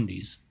eating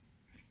Wendy's.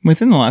 while.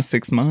 Within the last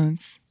 6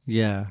 months.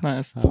 Yeah.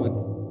 Last. I would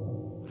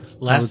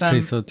Last say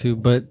time, so too,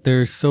 but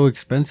they're so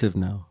expensive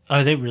now.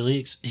 are they really?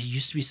 It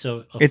used to be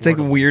so. It's like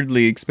affordable.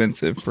 weirdly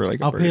expensive for like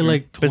a I'll pay burger.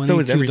 like But so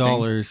is everything.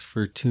 $22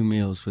 for 2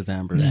 meals with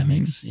Amber. That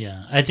makes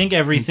I think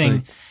everything.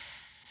 It's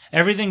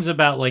Everything's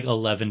about like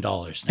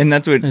 $11. And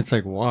that's what It's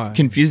like, why?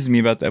 confuses me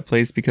about that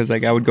place, because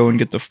like I would go and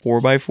get the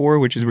 4x4,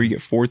 which is where you get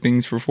 4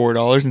 things for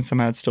 $4, and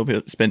somehow I'd still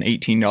spend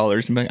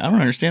 $18. And be like, I don't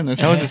understand this.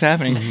 How is this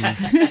happening?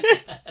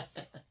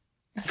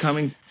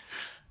 Coming.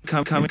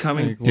 Like,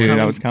 Dude,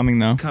 that was coming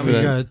though. We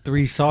got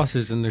 3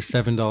 sauces and they're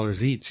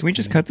 $7 each. Can we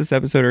just cut this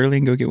episode early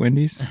and go get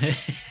Wendy's?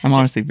 I'm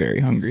honestly very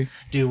hungry.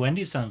 Dude,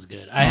 Wendy's sounds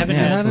good. I haven't I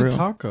had had a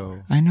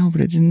taco. I know,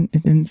 but it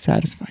didn't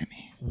satisfy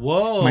me.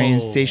 Whoa. My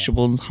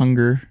insatiable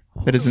hunger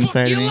that is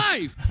inside of me.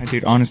 life.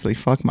 Dude, honestly,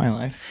 fuck my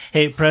life.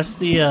 Hey, press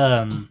the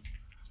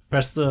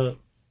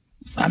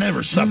I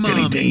never sucked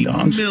any ding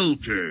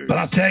dongs. But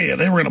I'll tell you, if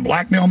they were going to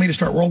blackmail me to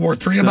start World War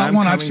III about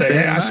one, I'd say,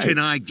 hey, Can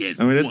I get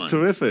I mean, it's one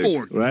terrific,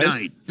 right?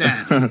 Fortnite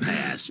battle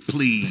pass,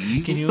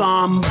 please? Can you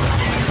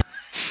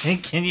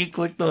can you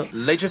click the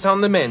Latest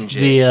on the menu.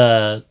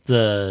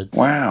 the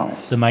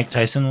Mike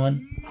Tyson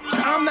one?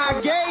 I'm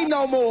not gay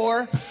no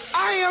more.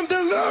 I am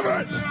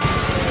delivered.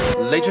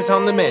 Latest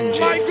on the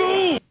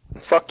menu.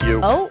 Fuck you.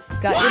 Oh,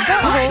 got your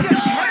butthole.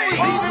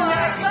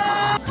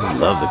 I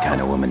love the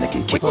kind of woman that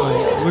can kick.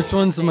 Which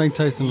one's the Mike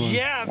Tyson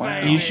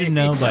one? You should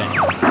know by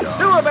now.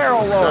 Do a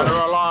barrel roll. Dead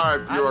or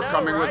alive, you are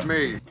coming with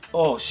me.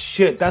 Oh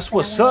shit, that's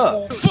what's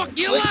up. Fuck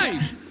your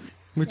life.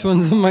 Which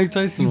one's the Mike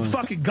Tyson one?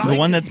 fucking The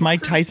one that's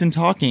Mike Tyson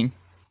talking.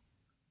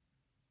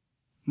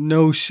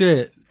 No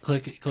shit.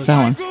 Click it. It's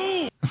that one.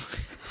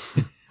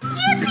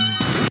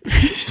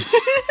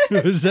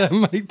 Was that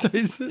Mike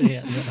Tyson?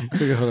 Yeah.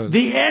 Okay, hold on.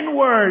 The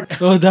N-word.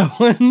 Oh, that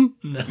one?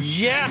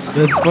 Yeah.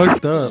 That's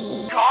fucked up.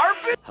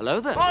 Hello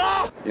there.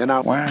 You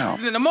know, wow.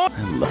 In the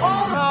morning.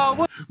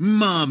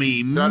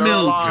 Mommy Dead or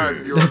alive,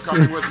 milker. you are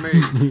coming with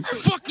me.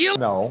 Fuck you.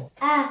 No.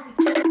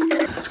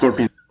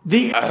 Scorpion.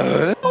 Can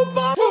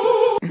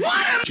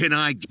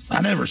I?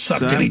 I never sucked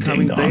Son, any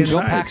coming ding day dongs. and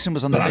night. Paxton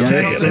was on the But I'll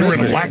tell you, if they were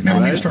going to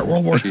blackmail me to start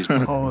World War II.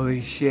 Holy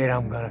shit,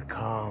 I'm gonna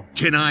come.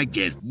 Can I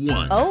get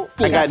one? Oh,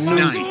 I got news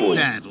Fortnite for you.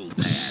 battle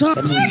pass.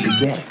 That means you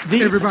get.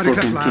 Everybody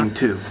cuts Scorpion loud. King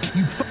 2.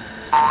 Rise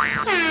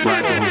of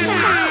the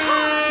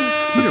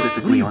Warrior.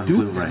 Specifically on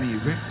Blu-ray.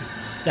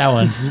 That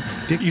one.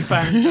 You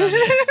finally found it.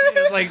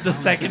 It was like the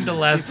second to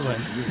last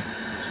one.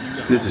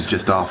 This is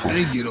just awful. I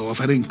didn't get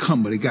off. I didn't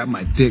come, but it got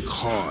my dick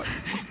hard.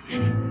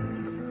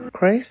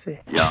 Crazy.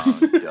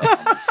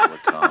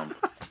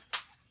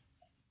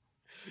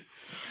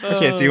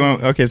 Okay, so you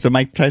want? Okay, so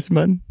Mike Tyson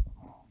button.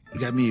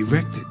 It got me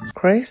erected.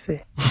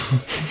 Crazy.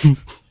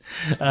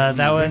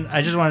 That one.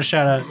 I just want to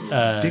shout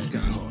out Dick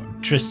got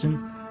hard. Tristan,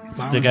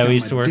 Violence the guy got we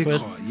used my to work dick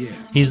with. hard, yeah.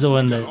 He's the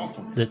one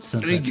that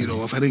sent I that didn't to get me.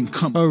 off. I didn't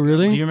come. Oh,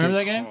 really? Do you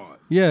remember that guy?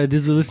 Yeah,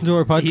 does he listen to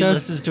our podcast? He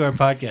listens to our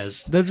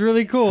podcast. That's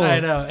really cool.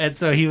 I know. And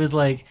so he was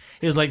like,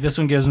 this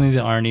one gives me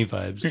the Arnie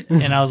vibes.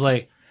 And I was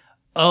like,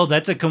 oh,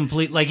 that's a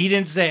complete, like, he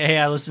didn't say, hey,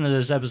 I listened to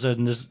this episode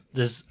and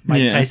this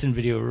Mike Tyson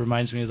video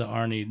reminds me of the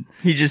Arnie.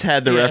 He just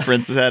had the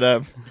reference set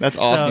up. That's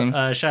awesome.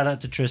 So, shout out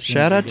to Tristan.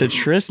 Shout out to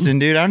Tristan,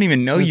 dude. I don't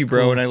even know you,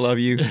 bro, cool. and I love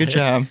you. Good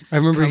job. I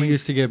remember he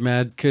used to get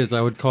mad because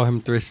I would call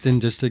him Tristan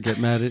just to get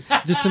mad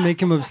at, just to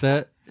make him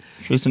upset.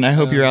 Tristan, I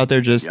hope you're out there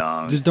just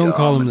don't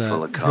call him that.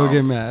 He'll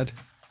get mad.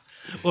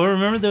 Well,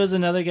 remember there was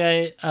another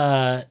guy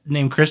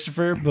named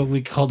Christopher, but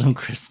we called him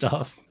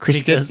Christoph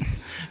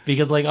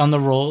because like on the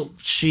roll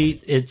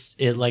sheet,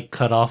 it like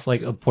cut off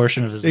like a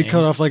portion of his name. It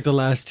cut off like the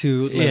last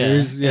 2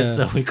 letters. Yeah. And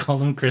so we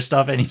called him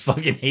Christoph, and he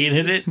fucking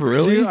hated it.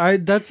 Really?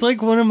 Dude, that's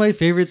like one of my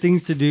favorite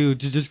things to do,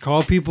 to just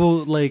call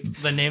people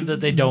like The name that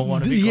they don't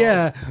want to be called.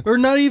 Yeah, or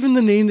not even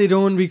the name they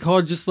don't want to be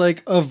called, just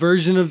like a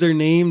version of their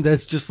name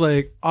that's just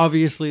like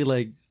obviously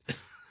like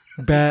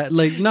bad,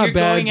 like not You're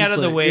bad. going out just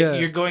of the like, way. yeah.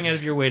 You're going out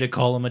of your way to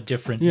call him a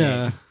different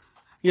Yeah. name.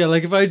 Yeah,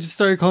 like if I just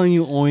started calling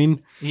you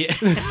Oin. Yeah.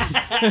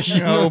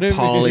 Oh,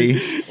 Polly.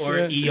 Or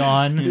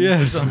Eon.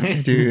 Yeah. Or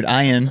something. Dude,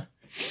 Ian.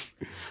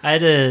 I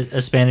had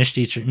a Spanish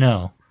teacher.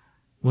 No.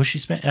 Was she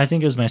Spanish? I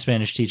think it was my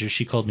Spanish teacher.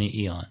 She called me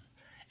Eon.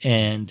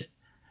 And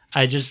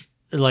I just,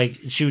 like,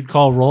 she would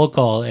call roll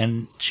call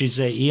and she'd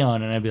say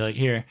Eon and I'd be like,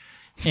 here.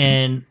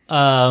 And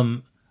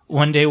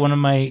one day one of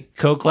my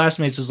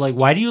co-classmates was like,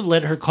 why do you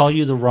let her call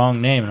you the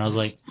wrong name? And I was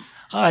like,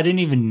 oh, I didn't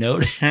even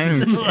notice.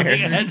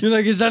 You're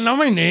like, is that not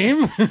my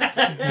name?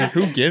 Like,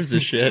 who gives a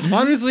shit?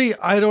 Honestly,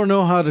 I don't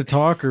know how to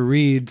talk or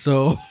read,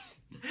 so.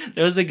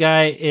 There was a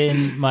guy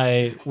in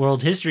my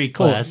world history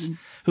class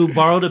who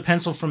borrowed a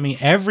pencil from me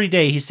every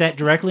day. He sat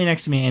directly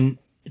next to me, and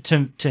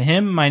to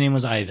him, my name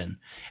was Ivan.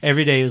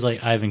 Every day he was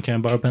like, Ivan, can I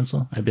borrow a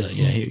pencil? I'd be like,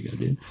 yeah, here you go,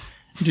 dude.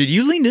 Dude,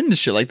 you leaned into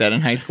shit like that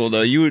in high school,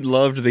 though. You would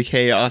loved the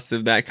chaos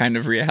of that kind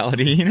of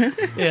reality, you know?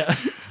 Yeah.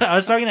 I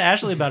was talking to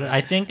Ashley about it. I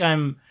think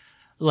I'm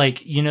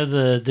like, you know,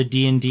 the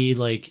D&D,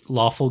 like,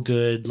 lawful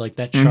good, like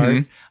that chart.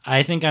 Mhm.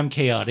 I think I'm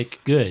chaotic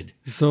good.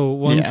 So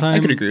one time I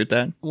could agree with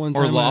that. One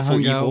Or time lawful I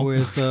hung evil. out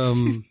with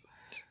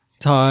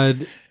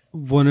Todd,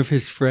 one of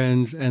his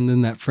friends, and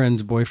then that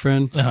friend's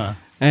boyfriend. Uh-huh.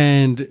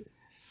 And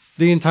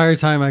the entire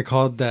time I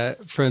called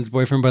that friend's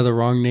boyfriend by the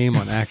wrong name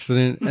on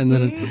accident, and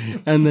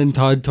then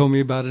Todd told me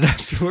about it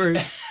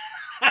afterwards.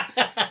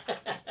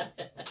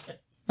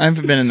 I've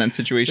been in that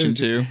situation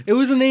too. It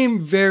was a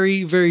name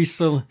very, very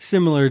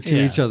similar to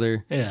Yeah. each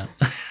other. Yeah.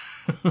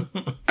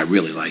 I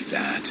really like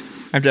that.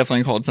 I've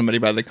definitely called somebody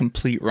by the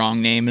complete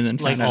wrong name and then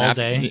Like found out all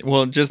after, day?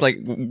 Well, just like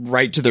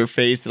right to their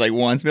face, like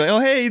once, be like, "Oh,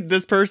 hey,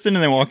 this person,"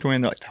 and they walked away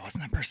and they're like, "That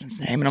wasn't that person's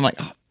name," and I'm like,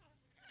 "Oh,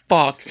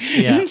 fuck."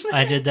 Yeah,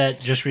 I did that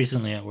just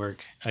recently at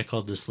work. I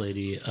called this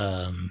lady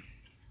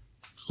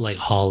like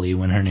Holly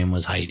when her name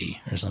was Heidi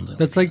or something.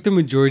 That's like the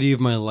majority of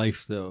my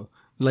life, though.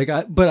 Like,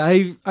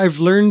 I've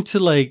learned to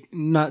like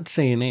not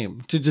say a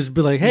name, to just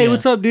be like, "Hey,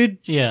 what's up, dude?"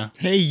 Yeah.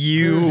 Hey,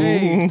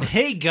 you.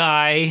 Hey,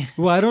 guy.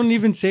 Well, I don't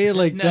even say it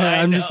like No, that.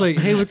 I I'm just know. like,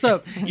 "Hey, what's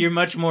up?" You're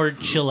much more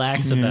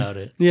chillax about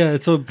it. Yeah,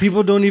 so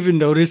people don't even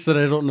notice that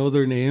I don't know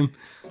their name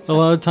a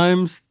lot of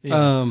times.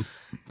 Yeah.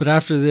 But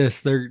after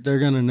this, they're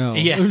gonna know.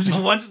 Yeah.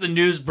 Once the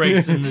news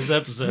breaks in this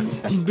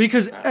episode.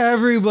 Because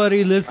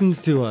everybody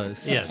listens to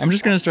us. Yes. I'm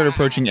just gonna start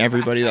approaching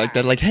everybody like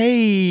that, like,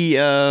 "Hey,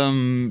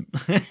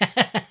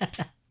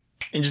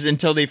 and just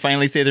until they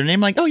finally say their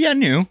name, like, "Oh yeah, I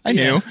knew. And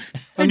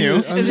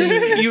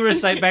then you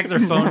recite back their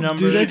phone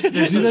number, their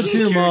social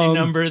security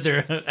number,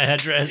 their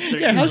address. Their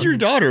Yeah, how's your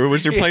daughter?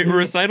 Was your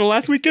recital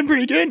last weekend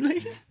pretty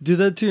good?" Do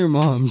that to your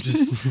mom.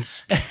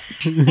 Just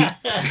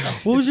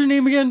what was your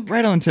name again?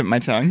 Right on the tip of my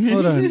tongue.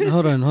 Hold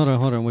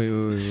on.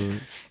 Wait.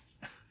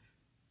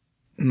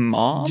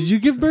 Mom? Did you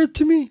give birth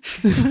to me?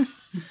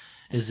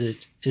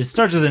 It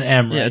starts with an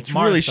M, right? Yeah, it's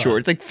really short.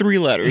 It's like 3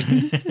 letters.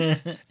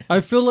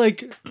 I feel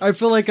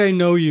like I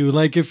know you.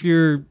 Like if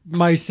you're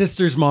my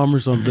sister's mom or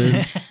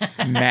something.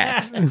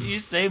 Matt. You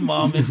say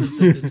mom in the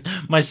sentence.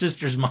 My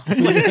sister's mom.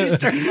 Like, you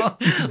start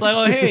like,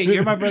 "Oh, hey,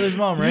 you're my brother's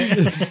mom, right?"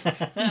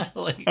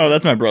 Like, Oh,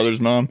 that's my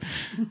brother's mom.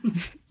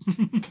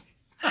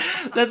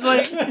 that's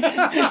like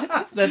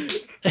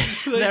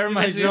that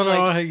reminds me of all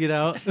like hanging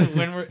out.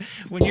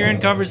 when you're in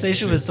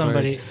conversation with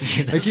somebody.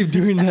 I keep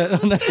doing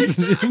that on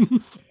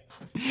accident.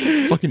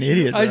 Fucking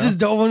idiot. I bro. just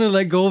don't want to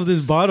let go of this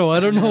bottle. I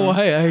don't know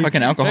why.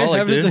 Fucking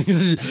alcoholic,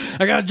 dude.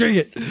 I gotta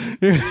drink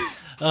it.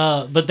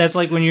 But that's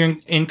like when you're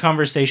in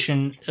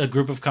conversation, a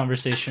group of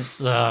conversation.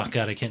 Oh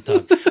God, I can't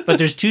talk. But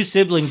there's 2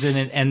 siblings in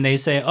it, and they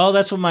say, "Oh,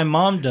 that's what my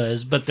mom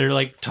does," but they're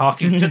like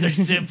talking to their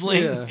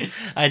sibling. Yeah.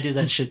 I do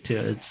that shit too.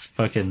 It's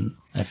fucking.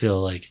 I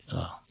feel like.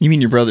 Oh, You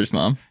mean your brother's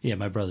mom? yeah,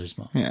 my brother's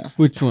mom. Yeah.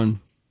 Which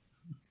one?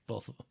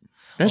 Both of them.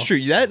 That's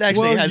true. That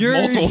actually has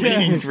multiple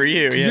meanings for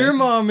you. Yeah. Your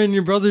mom and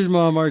your brother's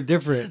mom are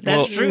different.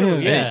 That's true.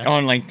 Yeah.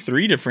 On like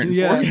 3 different,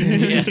 Yeah. 4,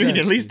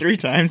 at least 3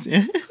 times.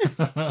 Yeah.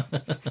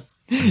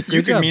 You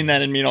can job. mean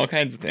that and mean all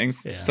kinds of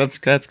things. Yeah. So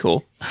that's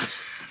cool.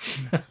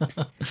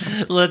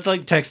 Let's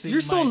like texting.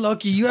 You're so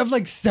lucky. You have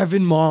like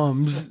 7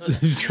 moms.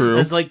 True.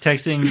 It's like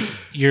texting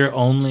your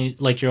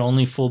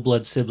only full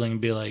blood sibling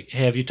and be like,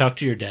 "Hey, have you talked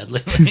to your dad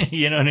lately?"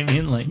 You know what I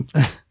mean? Like,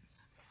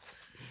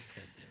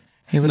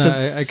 Hey, what's No,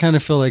 up? I kind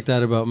of feel like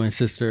that about my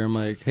sister. I'm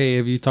like, "Hey,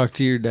 have you talked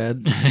to your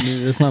dad?" I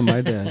mean, that's not my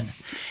dad.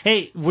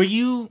 hey, when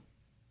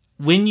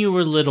you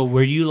were little,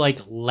 were you like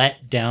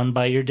let down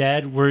by your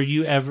dad? Were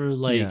you ever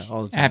like Yeah,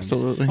 all the time.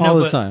 Absolutely. All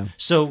the but- time.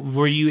 So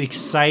were you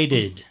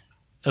excited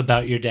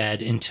about your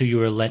dad until you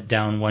were let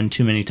down one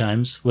too many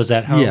times? Was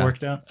that how it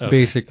worked out? Okay.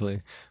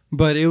 Basically.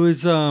 But it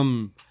was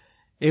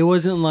it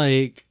wasn't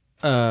like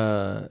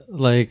I'm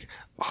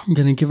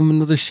gonna give him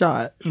another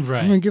shot.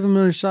 Right. I'm gonna give him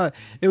another shot.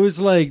 It was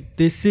like,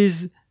 this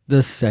is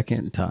the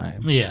second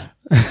time. Yeah.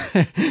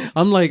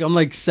 I'm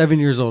like 7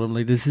 years old. I'm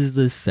like, this is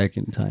the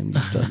second time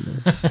you've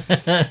done this.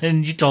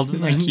 And you told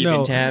him like,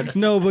 keeping tabs.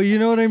 No, but you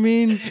know what I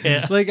mean?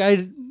 Yeah. Like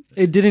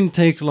it didn't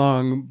take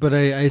long, but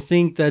I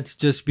think that's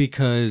just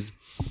because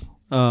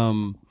my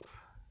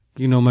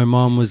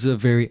mom was a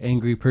very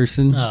angry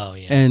person. Oh,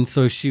 yeah. And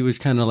so she was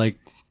kind of like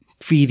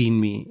feeding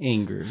me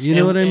anger. You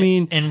know what I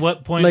mean? And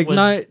what point Like was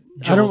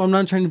I'm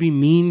not trying to be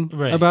mean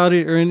Right. about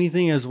it or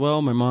anything as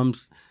well. My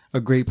mom's a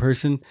great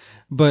person,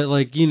 but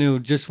like,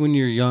 just when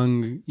you're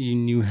young,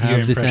 you have You're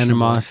this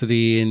impressionable.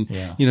 animosity and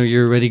Yeah.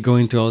 you're already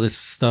going through all this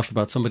stuff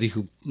about somebody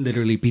who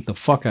literally beat the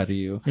fuck out of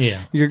you.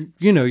 Yeah. You're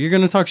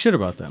going to talk shit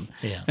about them.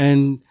 Yeah.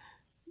 And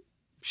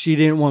she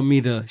didn't want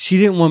me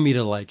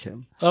to like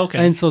him. Okay.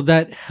 And so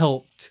that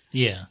helped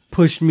Yeah.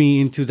 push me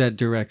into that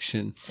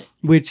direction,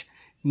 which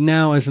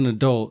now as an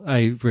adult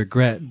I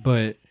regret,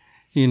 but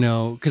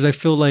because I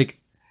feel like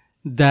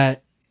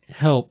that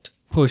helped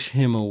push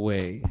him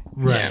away.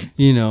 Right.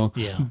 Yeah.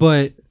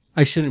 But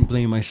I shouldn't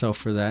blame myself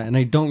for that. And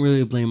I don't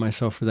really blame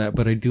myself for that,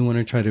 but I do want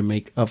to try to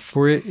make up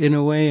for it in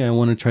a way. I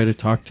want to try to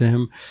talk to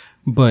him.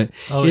 But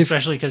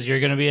especially because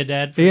you're going to be a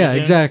dad. pretty yeah, soon?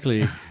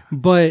 exactly.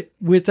 But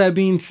with that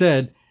being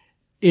said,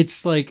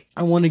 it's like,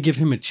 I want to give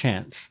him a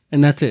chance,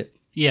 and that's it.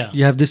 Yeah.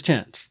 You have this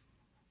chance.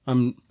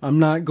 I'm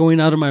not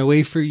going out of my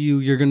way for you.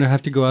 You're going to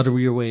have to go out of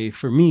your way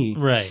for me.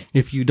 Right.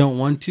 If you don't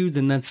want to,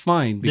 then that's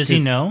fine. Does he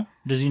know?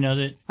 Does he know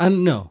that? I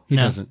don't know. He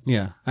No. doesn't.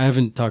 Yeah. I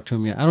haven't talked to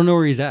him yet. I don't know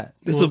where he's at.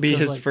 This Well, will be 'cause,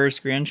 his like-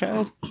 first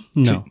grandchild?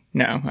 No.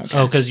 No. Okay.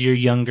 Oh, because your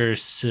younger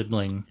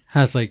sibling.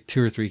 Has like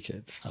 2 or 3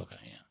 kids. Okay.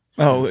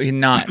 Yeah. Oh,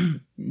 not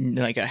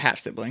like a half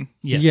sibling.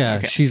 Yes. Yeah.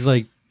 Okay. She's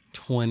like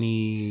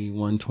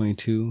 21,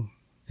 22.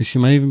 She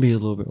might even be a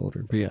little bit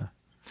older, but yeah.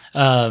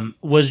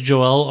 Was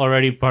Joel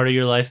already part of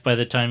your life by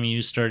the time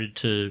you started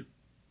to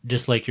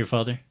dislike your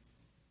father?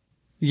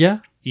 Yeah.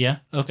 Yeah.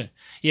 Okay.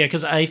 Yeah,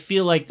 because I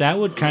feel like that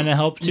would kind of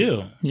help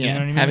too. Yeah, You know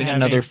what I mean? having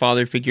another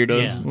father figure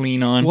to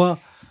lean on. Well,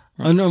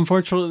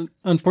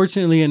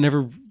 unfortunately, I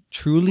never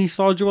truly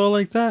saw Joel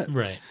like that.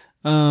 Right.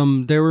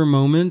 There were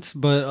moments,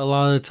 but a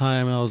lot of the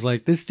time I was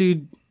like, this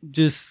dude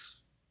just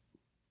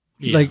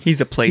like he's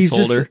a placeholder,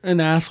 he's just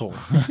an asshole.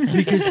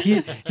 Because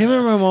him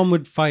and my mom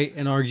would fight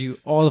and argue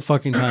all the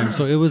fucking time.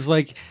 So it was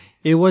like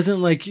it wasn't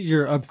like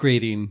you're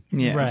upgrading.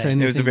 Yeah, right.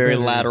 It was a very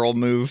lateral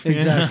move.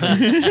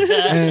 Exactly.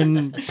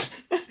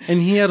 and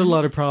he had a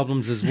lot of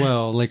problems as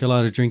well, like a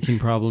lot of drinking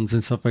problems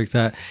and stuff like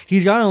that.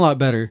 He's gotten a lot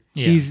better.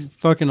 Yeah. He's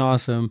fucking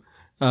awesome.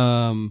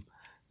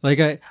 Like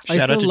I Shout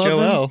still out to love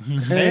Joel. him,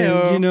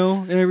 Heyo. and, you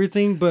know, and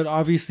everything. But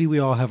obviously, we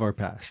all have our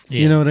past.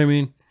 Yeah. You know what I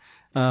mean?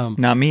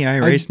 Not me. I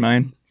erased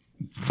mine.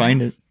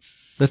 Find it.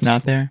 That's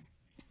not there.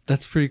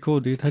 That's pretty cool,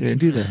 dude. How'd you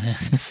do that?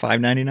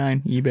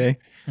 $5.99 eBay.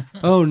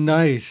 Oh,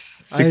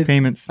 nice. 6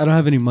 payments. I don't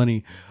have any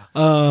money.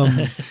 So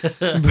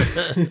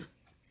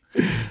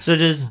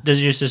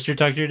does your sister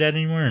talk to your dad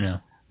anymore or no?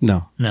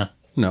 No.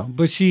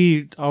 But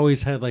she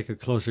always had like a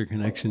closer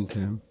connection to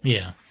him.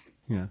 Yeah.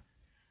 Yeah.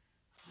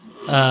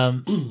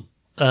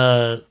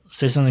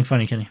 Say something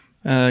funny, Kenny.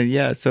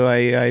 Yeah, so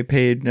I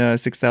paid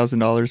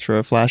 $6,000 for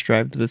a flash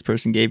drive that this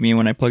person gave me.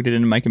 When I plugged it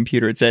into my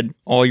computer, it said,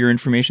 all your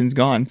information's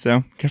gone.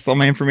 So guess all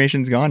my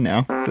information's gone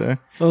now. So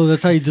Oh,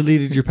 that's how you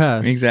deleted your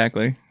past.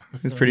 exactly.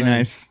 It's pretty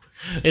nice.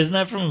 Isn't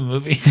that from a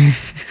movie?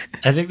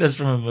 I think that's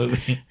from a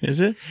movie. Is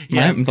it?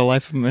 Yeah.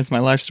 It's my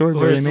life story.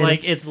 Where Where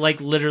it's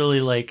like literally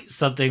like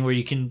something where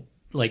you can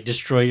like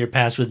destroy your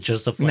past with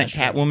just a And that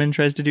flash. Catwoman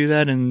tries to do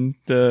that in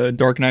The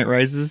Dark Knight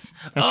Rises.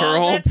 That's her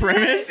whole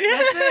premise.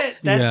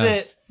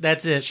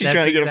 That's it. She's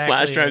trying to get a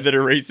flash drive that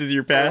erases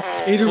your past.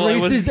 It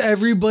erases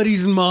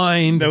everybody's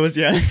mind. That was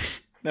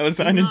That was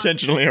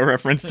unintentionally a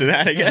reference to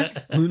that, I guess.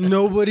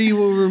 Nobody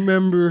will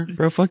remember.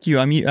 Bro, fuck you.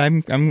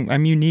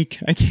 I'm unique.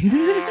 I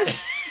can't.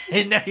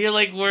 And now you're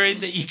like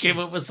worried that you came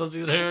up with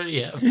something that I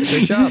already have.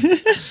 Good job.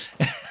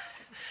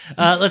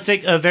 Let's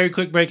take a very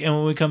quick break, and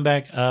when we come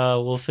back,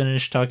 we'll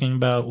finish talking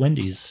about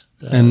Wendy's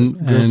and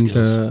grill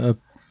skills.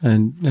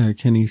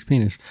 Kenny's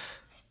penis.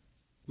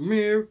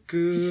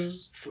 America,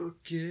 fuck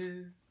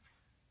yeah.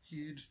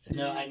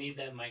 No, I need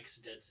that Mike's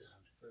dead sound.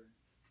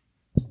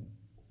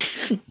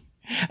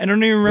 I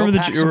don't even remember the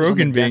Joe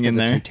Rogan being in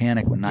there.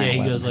 Titanic when 9/11 Yeah,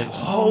 he goes like,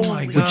 happened. "Oh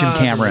my god!" With Jim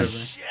Cameron.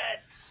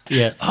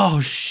 Yeah.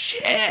 Oh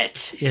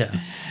shit. Yeah.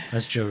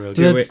 That's Joe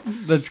Rogan.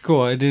 That's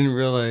cool. I didn't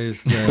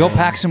realize that. Bill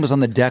Paxton was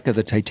on the deck of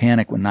the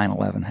Titanic when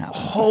 9/11 happened.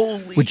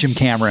 Holy with Jim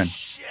Cameron.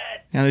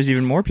 Now there's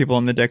even more people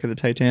on the deck of the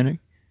Titanic.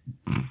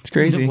 It's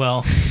crazy.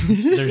 Well,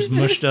 there's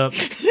mushed up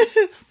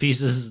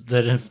pieces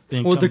that have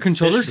been. Well, the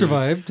controller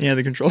survived. Yeah,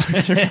 the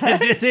controller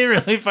survived. Did they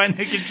really find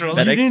the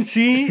controller? You didn't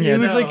see? Yeah, it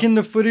was no. like in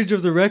the footage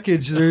of the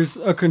wreckage. There's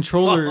a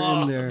controller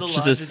in there. The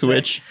Just a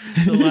switch.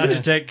 The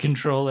Logitech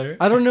controller.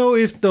 I don't know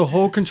if the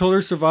whole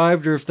controller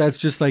survived or if that's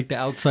just like the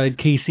outside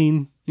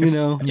casing. You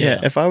know?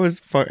 Yeah, if I was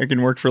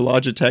fucking worked for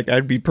Logitech,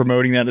 I'd be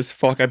promoting that as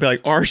fuck. I'd be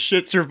like, our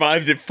shit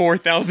survives at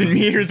 4,000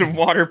 meters of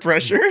water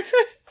pressure.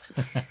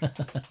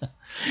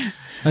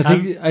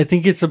 I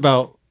think it's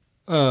about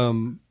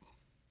 8,000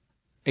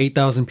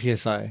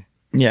 psi.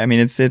 Yeah, I mean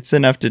it's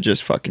enough to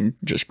just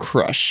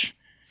crush.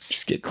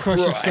 Just get Crush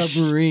crushed. a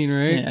submarine,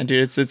 right? Yeah,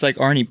 dude, it's like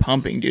Arnie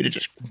pumping, dude.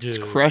 It's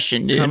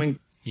crushing, dude.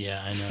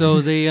 Yeah, I know.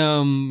 So they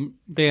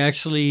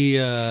actually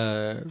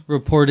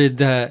reported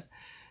that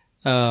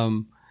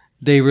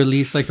they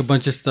released like a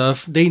bunch of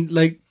stuff.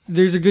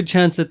 There's a good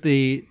chance that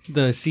the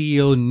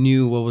CEO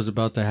knew what was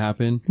about to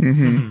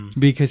happen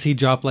because he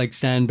dropped like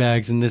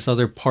sandbags in this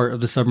other part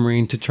of the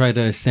submarine to try to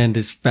ascend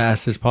as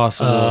fast as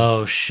possible.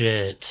 Oh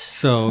shit!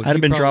 So I'd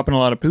have been dropping a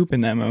lot of poop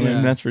in that moment.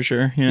 Yeah. That's for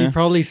sure. Yeah. He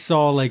probably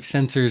saw like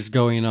sensors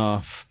going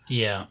off.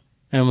 Yeah.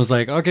 And was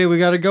like, okay, we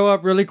got to go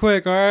up really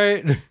quick. All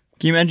right.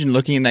 Can you imagine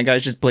looking and that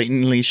guy's just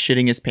blatantly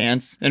shitting his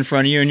pants in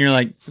front of you and you're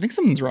like, I think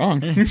something's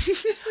wrong.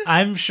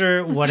 I'm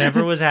sure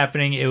whatever was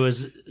happening, it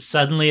was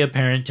suddenly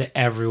apparent to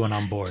everyone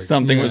on board.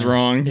 Something was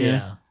wrong.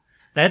 Yeah.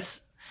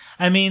 That's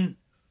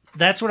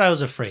what I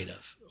was afraid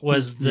of,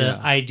 was the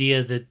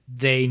idea that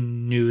they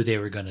knew they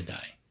were going to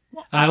die.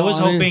 I was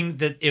hoping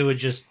that it would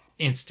just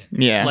instant.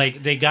 Yeah.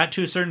 Like they got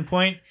to a certain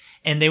point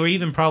and they were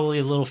even probably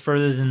a little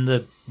further than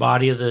the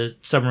body of the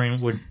submarine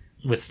would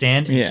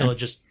withstand until it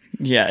just...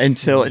 Yeah,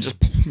 until it just...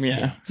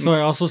 Yeah. So I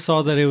also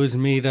saw that it was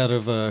made out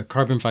of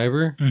carbon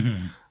fiber,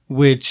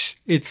 which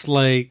it's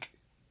like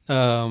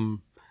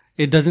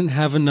it doesn't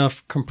have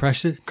enough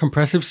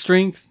compressive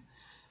strength.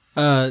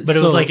 But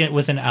it was like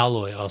with an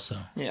alloy also.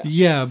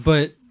 Yeah,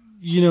 but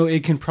you know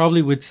it can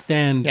probably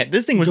withstand. Yeah,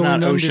 this thing was not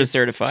OSHA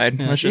certified.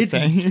 Yeah. Let's just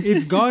say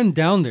it's gone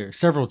down there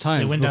several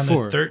times. It went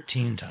before. down there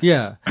 13 times.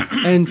 Yeah,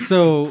 and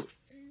so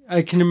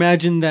I can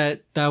imagine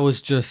that was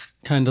just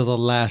kind of the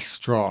last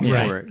straw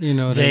for it. You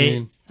know what I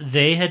mean?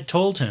 They had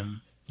told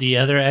him, the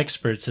other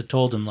experts had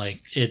told him,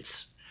 like,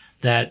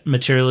 that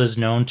material is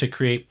known to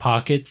create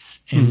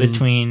pockets in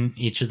between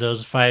each of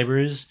those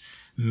fibers,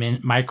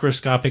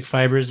 microscopic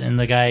fibers. And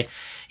the guy,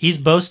 he's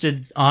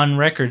boasted on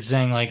record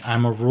saying, like,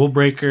 I'm a rule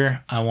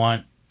breaker. I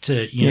want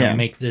to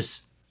make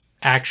this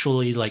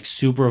actually like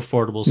super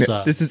affordable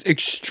sub. This is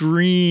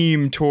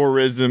extreme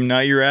tourism,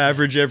 not your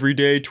average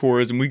everyday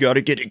tourism. We got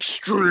to get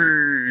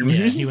extreme.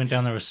 Yeah, he went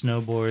down there with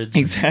snowboards.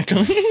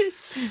 Exactly.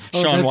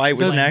 Sean White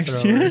was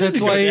next. That's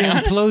why he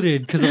imploded,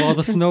 because of all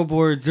the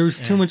snowboards. There was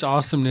too much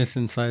awesomeness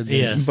inside there.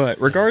 Yes. But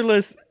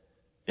regardless,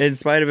 in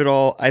spite of it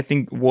all, I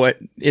think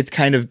it's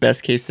kind of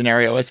best case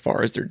scenario as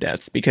far as their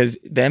deaths, because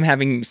them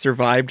having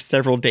survived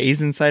several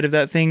days inside of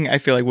that thing, I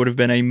feel like would have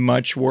been a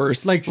much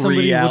worse Like somebody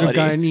reality. would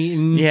have gotten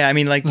eaten. Yeah, I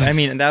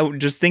mean,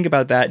 just think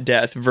about that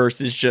death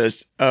versus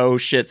just, oh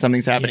shit,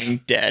 something's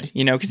happening, dead.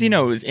 Because it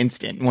was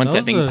instant once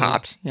that thing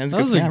popped. Yeah, that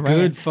was a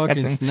good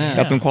fucking snap.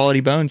 Got some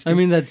quality bones. Too. I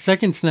mean, that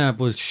second snap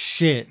was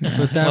shit,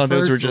 but that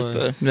those first were just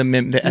one,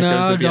 the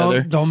echoes of the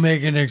other. Don't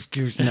make an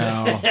excuse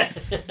now.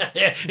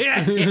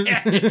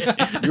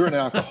 You're an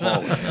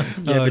alcoholic.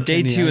 Yeah, but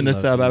day Kenny, 2 in the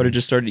sub, you. I would have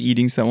just started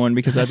eating someone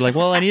because I'd be like,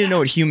 well, I need to know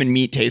what human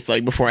meat tastes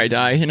like before I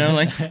die.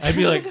 I'd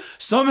be like,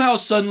 somehow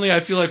suddenly I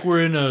feel like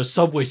we're in a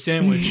Subway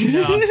sandwich,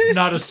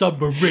 not a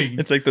submarine.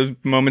 It's like those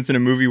moments in a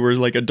movie where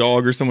like a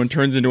dog or someone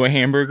turns into a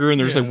hamburger and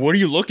they're just like, what are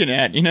you looking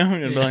at? And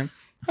I'd be like,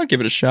 I'll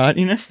give it a shot.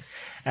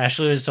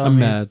 Ashley was telling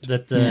me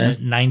that the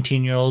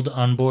 19-year-old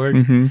on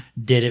board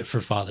did it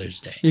for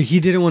Father's Day. Yeah, he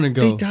didn't want to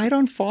go. They died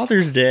on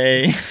Father's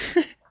Day.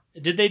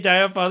 Did they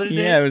die on Father's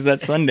Day? Yeah, it was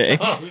that Sunday.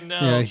 Oh, no.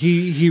 Yeah,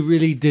 he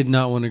really did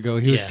not want to go.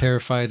 He was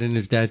terrified, and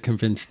his dad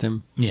convinced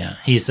him. Yeah,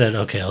 he said,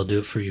 "Okay, I'll do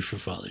it for you for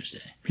Father's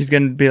Day." He's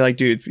gonna be like,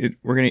 "Dude,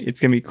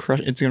 it's gonna be crush.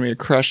 It's gonna be a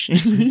crush,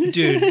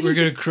 dude. We're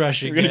gonna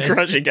crush it. We're gonna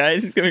crush it,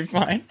 guys. It's gonna be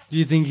fine." Do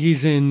you think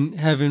he's in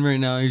heaven right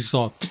now? He's just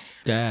all,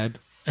 Dad.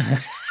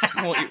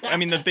 Well, I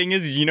mean, the thing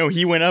is,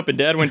 he went up and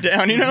Dad went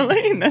down.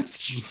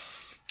 That's.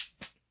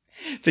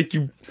 It's like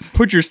you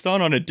put your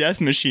son on a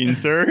death machine,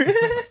 sir.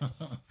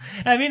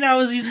 I mean, how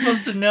was he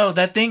supposed to know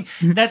that thing?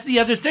 That's the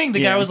other thing.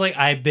 The guy was like,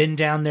 I've been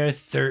down there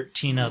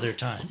 13 other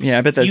times. Yeah,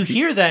 I bet that's... You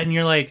hear that and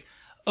you're like,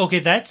 okay,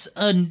 that's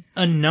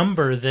a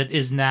number that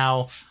is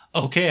now,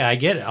 okay, I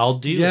get it. I'll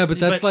do it. Yeah, but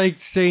that's like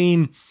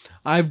saying...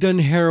 I've done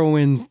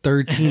heroin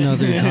 13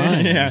 other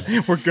times.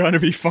 Yeah, we're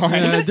gonna be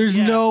fine. There's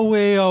no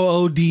way I'll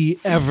OD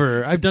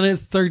ever. I've done it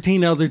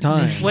 13 other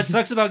times. What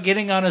sucks about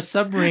getting on a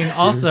submarine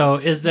also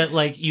is that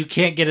like you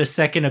can't get a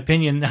second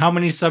opinion. How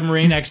many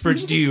submarine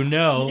experts do you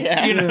know?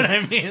 Yeah. You know what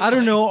I mean? I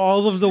don't know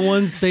all of the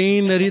ones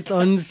saying that it's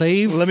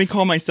unsafe. Let me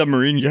call my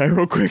submarine guy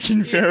real quick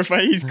and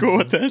verify he's cool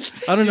with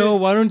this. I don't know.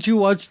 Why don't you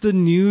watch the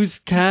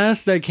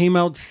newscast that came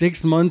out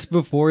 6 months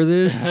before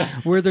this,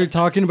 where they're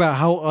talking about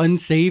how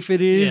unsafe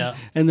it is,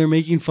 and they're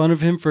making fun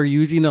of him for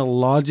using a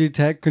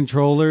Logitech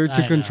controller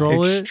to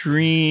control it.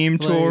 Extreme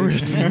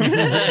tourism.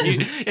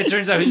 It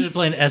turns out he's just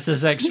playing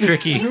SSX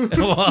Tricky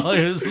while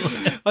he was.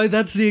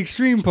 That's the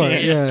extreme part.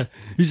 Yeah.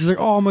 He's just like,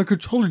 oh, my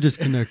controller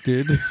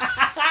disconnected.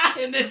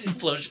 And then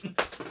implosion.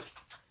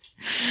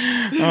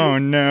 Oh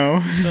no.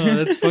 Oh,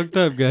 that's fucked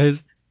up,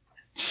 guys.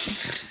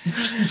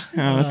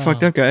 Oh, that's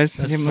fucked up, guys.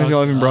 I can't believe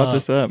y'all even brought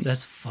this up.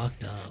 That's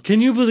fucked up.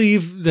 Can you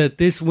believe that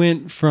this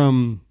went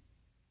from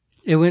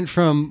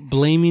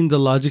blaming the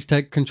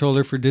Logitech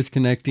controller for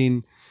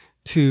disconnecting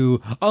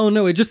to, oh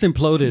no, it just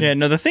imploded. Yeah,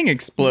 no, the thing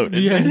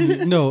exploded. Yeah,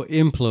 no,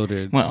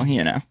 imploded. Well,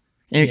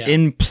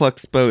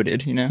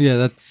 impluxploded, Yeah,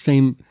 that's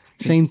same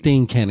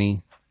thing,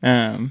 Kenny.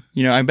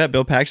 I bet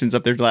Bill Paxton's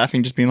up there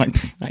laughing, just being like,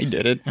 I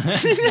did it.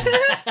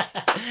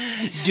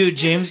 Dude,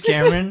 James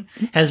Cameron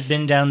has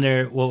been down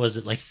there, what was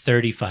it, like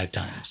 35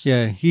 times?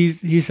 Yeah,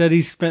 he said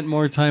he spent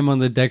more time on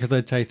the deck of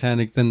the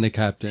Titanic than the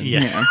captain.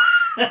 Yeah.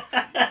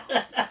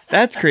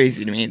 That's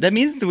crazy to me. That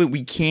means that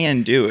we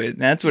can do it.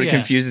 That's what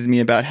confuses me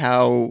about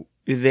how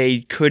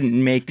they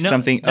couldn't make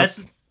something up.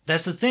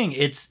 That's the thing.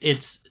 It's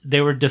they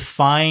were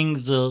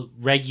defying the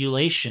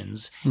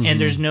regulations,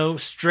 and there's no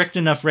strict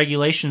enough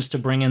regulations to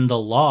bring in the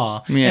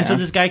law. Yeah. And so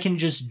this guy can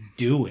just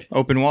do it.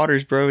 Open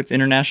waters, bro. It's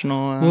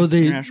international.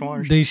 International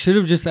waters. They should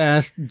have just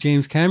asked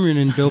James Cameron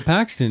and Bill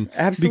Paxton.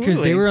 Absolutely,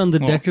 because they were on the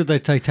deck of the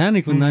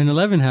Titanic when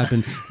 9/11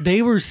 happened.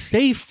 They were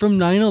safe from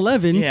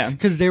 9/11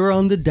 because they were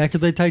on the deck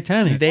of the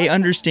Titanic. They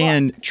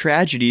understand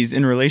tragedies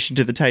in relation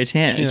to the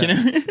Titanic.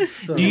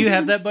 So, do you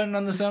have that button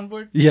on the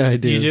soundboard? Yeah, I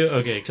do. You do?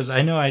 Okay, because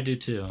I know I do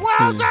too.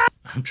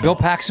 Bill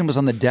Paxton was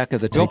on the deck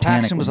of the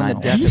Titanic.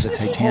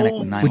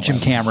 With Jim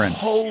Cameron.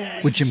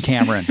 With Jim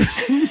Cameron.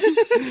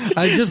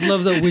 I just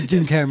love that with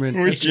Jim Cameron.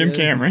 With Jim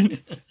Cameron.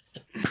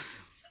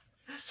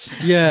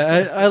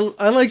 Yeah,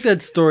 I like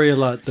that story a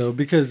lot though,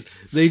 because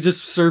they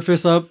just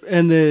surface up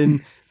and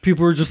then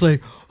people are just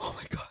like, oh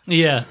my god.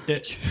 Yeah,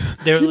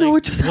 they're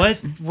like,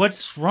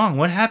 what's wrong?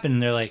 What happened?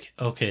 And they're like,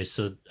 okay,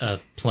 so a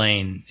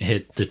plane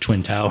hit the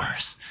Twin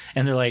Towers,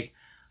 and they're like,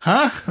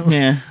 huh?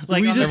 Yeah.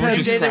 Like on the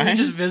same day that we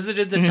just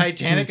visited the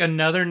Titanic,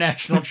 another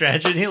national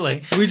tragedy.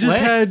 Like we just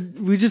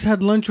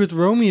had lunch with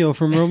Romeo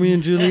from Romeo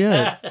and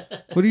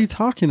Juliet. What are you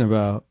talking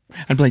about?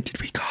 I'd be like, did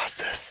we cause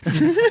this?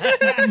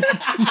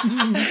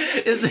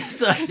 Is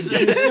this us?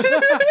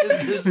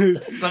 Is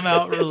this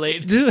somehow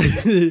related?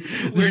 This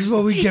is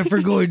what we get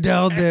for going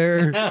down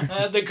there.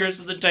 The curse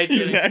of the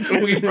Titanic.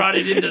 Exactly. We brought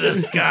it into the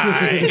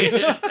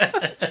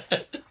sky.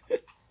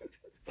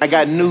 I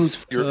got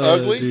news. You're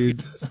ugly.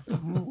 Dude.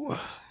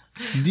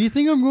 Do you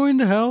think I'm going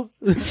to hell?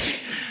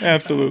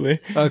 Absolutely.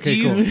 Okay,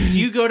 do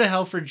you go to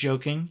hell for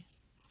joking?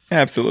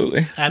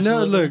 Absolutely.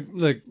 No, look.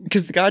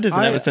 Because God doesn't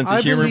have a sense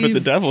of humor, but the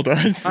devil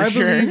does, for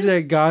sure. I believe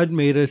that God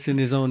made us in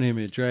his own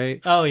image,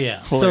 right? Oh,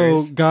 yeah.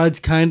 So God's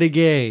kind of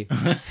gay.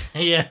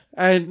 Yeah.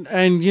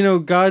 And you know,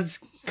 God's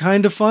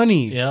kind of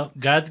funny. Yep.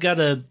 God's got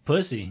a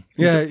pussy.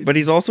 Yeah. But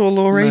he's also a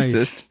little Nice.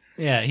 racist.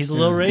 Yeah, he's a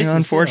little racist. You know,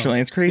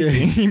 unfortunately, it's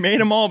crazy. He made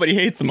them all, but he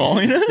hates them all.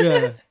 You know?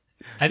 Yeah.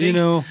 I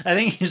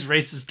think he's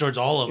racist towards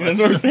all of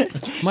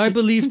us. My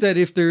belief that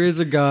if there is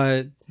a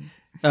God,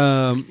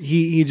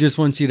 he just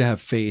wants you to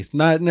have faith,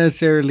 not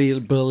necessarily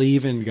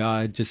believe in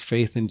God, just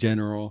faith in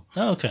general.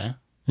 Oh, okay.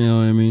 You know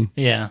what I mean?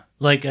 Yeah,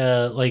 like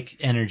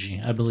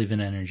energy. I believe in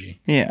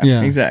energy.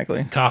 Yeah,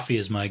 exactly. Coffee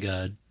is my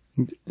god.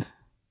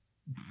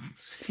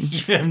 You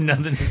have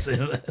nothing to say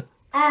to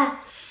that.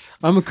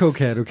 I'm a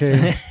cokehead,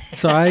 okay?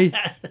 So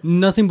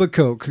nothing but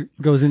Coke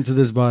goes into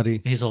this body.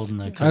 He's holding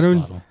a Coke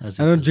bottle. I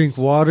don't drink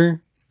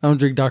water. I don't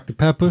drink Dr.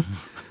 Pepper.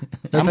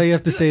 That's how you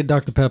have to say it,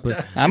 Dr.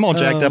 Pepper. I'm all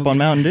jacked up on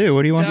Mountain Dew.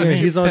 What do you want? Yeah,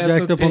 he's all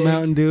jacked up on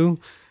Mountain Dew.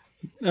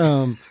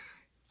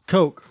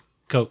 Coke.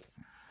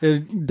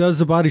 It does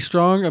the body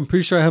strong. I'm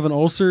pretty sure I have an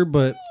ulcer,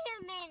 but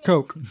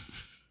Coke.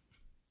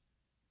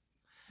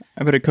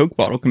 I bet a Coke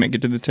bottle can make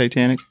it to the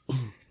Titanic.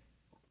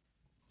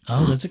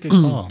 Oh, that's a good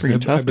call. Pretty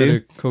tough, I bet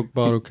dude. a Coke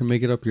bottle can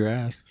make it up your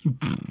ass.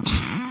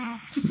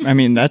 I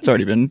mean, that's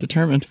already been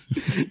determined.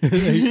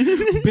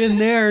 Been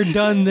there,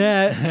 done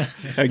that.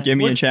 Give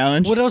me a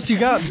challenge. What else you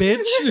got,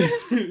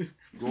 bitch?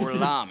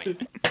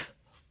 Gorlami.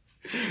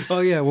 Oh,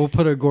 yeah, we'll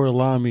put a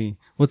Gorlami.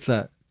 What's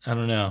that? I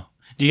don't know.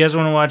 Do you guys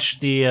want to watch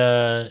the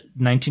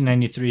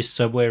 1993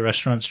 Subway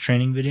Restaurants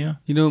training video?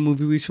 You know what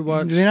movie we should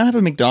watch? Do they not have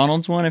a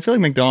McDonald's one? I feel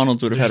like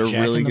McDonald's would have had a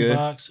Jack really in the good.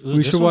 Box. Ooh, We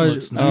this should one watch-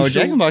 looks Oh, nice.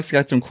 Jack in the Box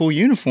got some cool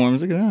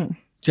uniforms. Look at that.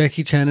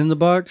 Jackie Chan in the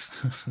Box?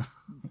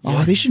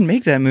 Oh, they should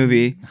make that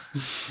movie.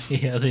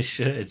 Yeah, they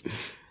should.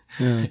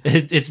 Yeah.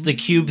 It's the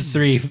Cube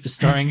 3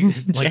 starring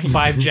like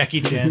 5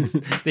 Jackie Chans.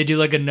 They do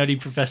like a Nutty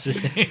Professor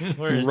thing.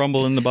 Where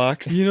Rumble in the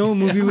Box. You know what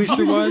movie we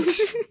should watch?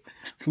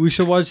 We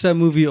should watch that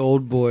movie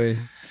Old Boy.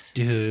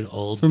 Dude,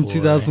 Old From Boy.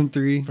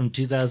 2003. From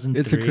 2003.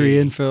 It's a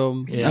Korean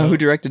film. Yeah. Oh, who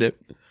directed it?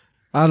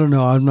 I don't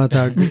know. I'm not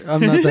that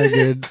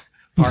good.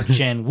 Park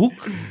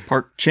Chan-wook.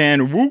 Park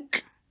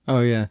Chan-wook. Oh,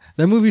 yeah.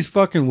 That movie's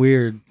fucking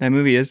weird. That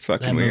movie is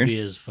fucking That weird. movie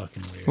is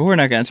fucking weird. But we're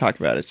not going to talk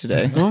about it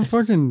today. Don't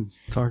fucking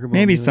talk about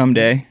Maybe it.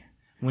 someday.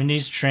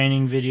 Wendy's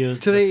training video.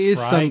 Today The is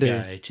Fry Sunday.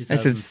 Guy, I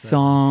said 2007.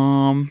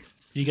 some.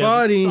 Do you guys,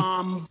 Buddy.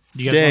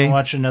 do you guys Day. want to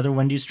watch another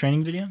Wendy's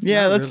training video?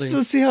 Yeah, Not let's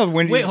really. see how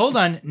Wendy's. Wait, hold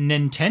on.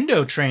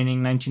 Nintendo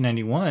training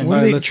 1991. What are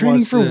Alright, they let's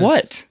training watch for? this.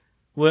 What?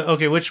 Well,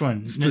 okay, which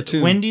one?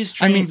 Splatoon. Wendy's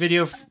training I mean-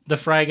 video, The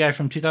Fry Guy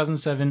from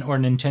 2007, or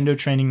Nintendo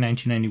training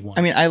 1991?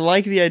 I mean, I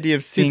like the idea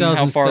of seeing how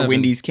far 2007.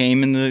 Wendy's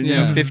came in the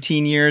Yeah.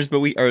 15 years, but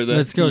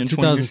Let's go 20 years.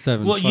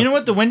 2007. well, Fuck. you know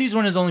what? The Wendy's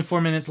one is only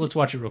 4 minutes. Let's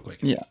watch it real quick.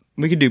 Yeah,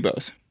 we could do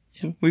both.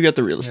 We got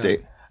the real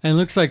estate. And it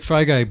looks like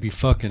Fry Guy be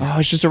fucking. Oh,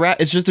 it's just a rap.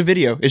 It's just a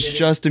video. It's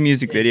just a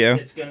music video.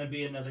 It's going to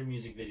be another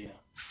music video.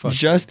 Fuck.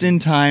 Just in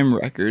time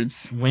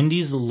records.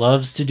 Wendy's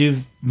loves to do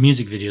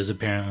music videos,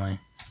 apparently.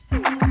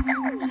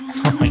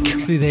 Oh my god.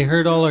 See, they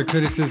heard all our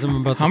criticism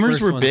about the Hummers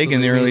first were one, big so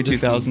in the they early made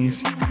this one.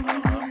 2000s.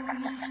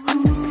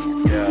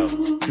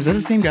 Is that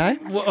the same guy?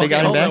 Well, They got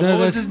him hold back? on. What No,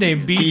 was that's his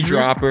name? Beat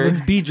Dropper.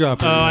 It's B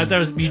Dropper. Oh, I thought it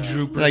was Beat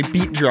Drooper. Like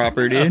Beat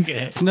Dropper, dude.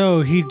 Okay.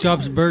 No, he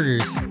drops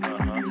burgers.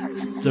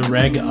 The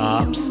Reg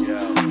Ops.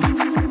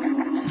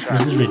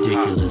 This is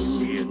ridiculous.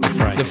 The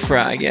Fry The Guy.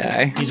 Fry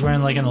Guy. He's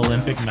wearing like an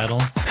Olympic medal.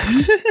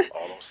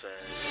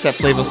 It's that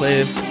Flava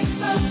Flav.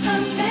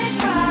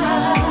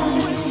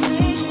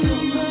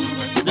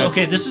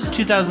 Okay, this was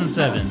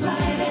 2007.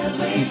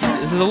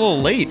 This is a little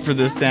late for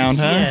this sound,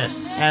 huh?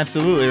 Yes.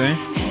 Absolutely, right?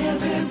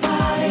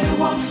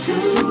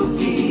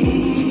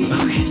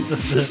 Okay, so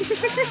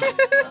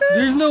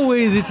There's no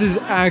way this is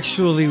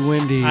actually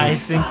Wendy's. I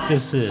think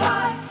this is.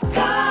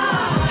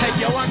 Hey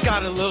yo, I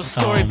got a little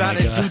story Oh, about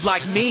my a God. dude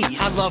like me.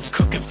 I love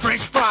cooking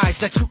French fries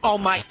that you all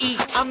might eat.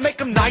 I make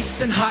them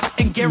nice and hot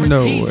and guaranteed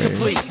No to way.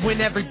 please. When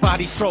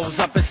everybody strolls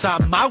up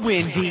inside my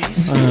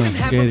Wendy's, you Uh, can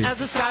have get them it. as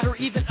a side or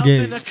even up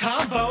Get in it. a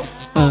combo.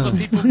 All the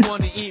people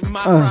want to eat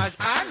my fries,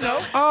 I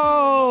know.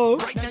 Oh,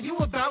 Right now you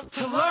about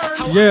to learn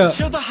how Yeah. I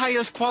ensure the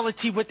highest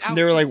quality without.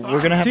 They were like,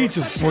 we're gonna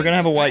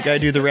have a white guy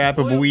do the rap,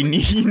 but we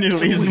need at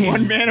least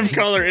one man of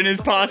color in his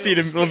posse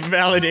to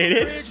validate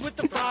it.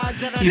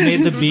 He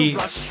made the beat.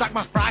 Like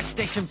my fry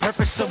station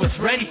purpose, so it's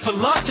ready for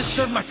lunch to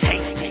serve my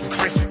tasty,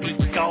 crispy,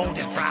 golden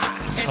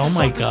fries. And Oh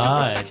my something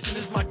god.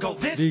 is my goal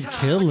this dude, time.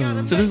 kill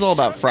him. So this is all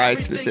about fries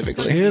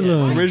specifically. Kill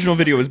The 'em. original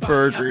video was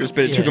burgers,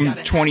 but it took him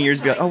 20 years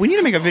to be like, oh, we need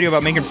to make a video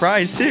about making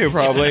fries too,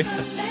 probably.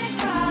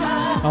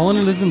 I want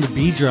to listen to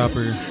B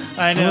Dropper.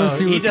 I know. wanna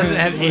see He what doesn't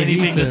kind- have what he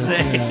anything to says,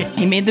 say. yeah.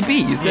 He made the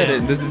beat. You said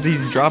Yeah. it.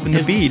 He's dropping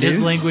the beat, His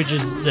dude. language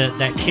is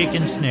that kick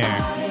and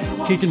snare.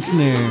 Kick and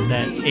snare.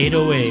 That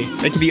 808.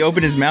 Like if he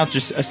opened his mouth,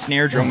 just a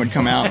snare drum would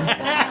come out.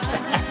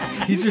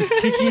 He's just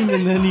kicking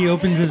and then he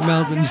opens his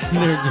mouth and the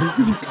snare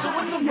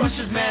drum.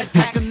 Toothbrushes mad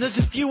packed and there's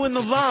a few in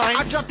the line.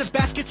 I drop the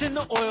baskets in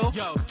the oil.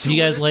 Yo, Do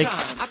you guys like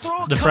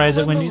the fries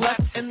at Wendy's?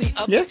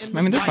 Yeah,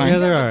 I mean, they're fine. Yeah,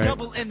 they're alright.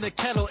 Double in the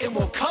kettle, it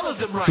will color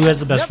them right. Who has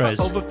the best Never fries?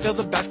 overfill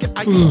the basket,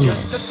 I eat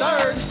just a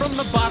third from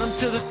the bottom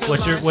to the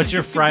third. What's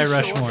your fry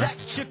Rushmore?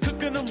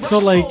 So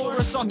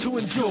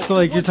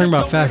like you're talking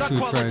about fast food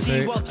fries,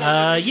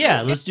 right?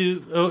 Yeah. Let's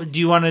do. Oh, do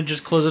you want to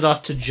just close it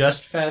off to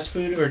just fast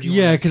food, or do you?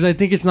 Yeah, because I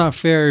think it's not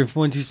fair if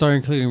once you start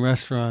including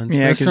restaurants.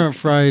 Yeah, 'cause- restaurant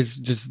fries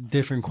just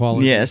different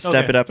quality. Yeah, step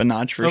Okay. it up a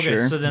notch for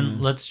sure. So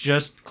then let's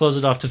just close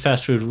it off to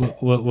fast food.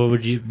 What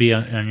would you be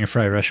on your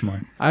fry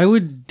Rushmore? I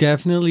would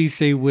definitely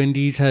say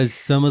Wendy's has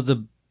some of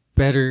the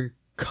better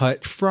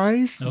cut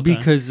fries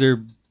because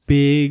they're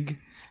big,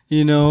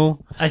 you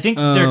know. I think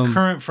their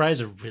current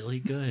fries are really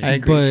good. I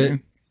agree too.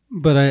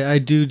 But I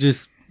do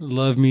just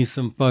love me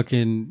some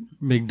fucking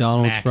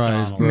McDonald's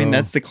fries, bro. I mean,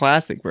 that's the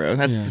classic, bro.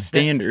 That's the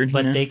standard. But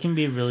you know? they can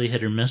be really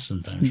hit or miss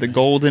sometimes. The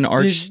golden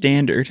arch It's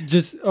standard.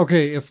 Just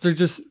okay,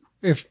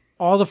 if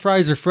all the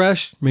fries are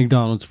fresh,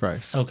 McDonald's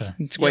fries. Okay.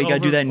 That's why you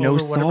gotta do that no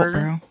salt,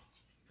 bro.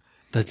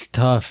 That's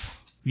tough.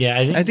 Yeah,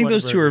 I think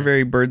those two are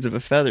very birds of a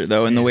feather,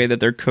 though, in the way that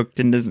they're cooked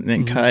and,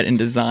 cut and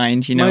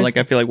designed. You know, like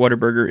I feel like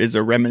Whataburger is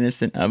a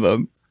reminiscent of a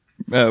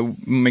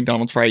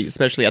McDonald's fry,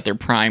 especially at their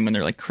prime when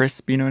they're like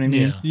crisp. You know what I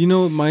mean? Yeah. You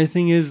know what my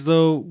thing is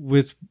though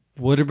with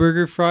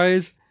Whataburger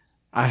fries,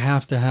 I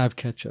have to have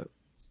ketchup.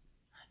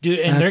 Dude,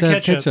 I and have their to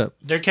have ketchup,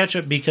 their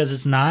ketchup because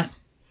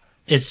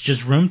it's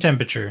just room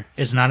temperature.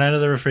 It's not out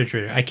of the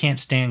refrigerator. I can't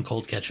stand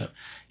cold ketchup.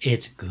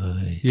 It's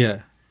good.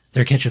 Yeah.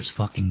 Their ketchup's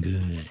fucking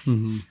good.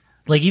 Mm-hmm.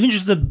 Like even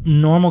just the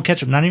normal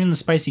ketchup, not even the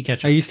spicy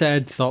ketchup. I used to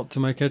add salt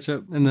to my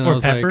ketchup, and then I Or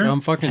was pepper. like, I'm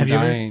fucking have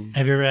dying.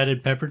 have you ever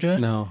added pepper to it?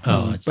 No.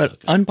 Oh, it's But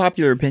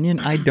unpopular opinion,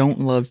 I don't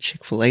love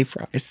Chick-fil-A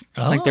fries.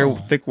 Like their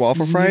thick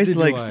waffle fries. Neither do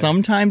Like I.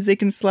 sometimes they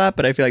can slap,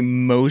 but I feel like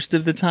most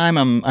of the time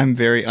I'm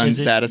very Is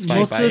it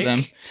unsatisfied by thick?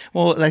 them.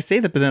 Well, I say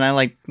that, but then I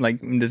like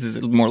this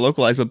is more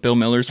localized, but Bill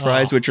Miller's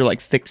fries, which are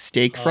like thick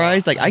steak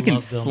fries. Like I can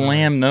love Bill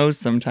slam those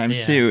sometimes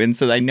Yeah. too, and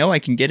so I know I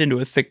can get into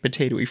a thick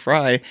potatoy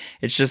fry.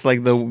 It's just like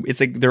it's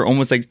like they're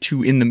almost like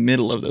two in the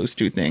middle of those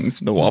two things.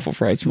 The waffle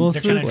fries. From Most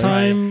of the Chick-fil-A.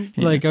 time,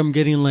 Yeah. like I'm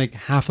getting like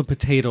half a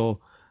potato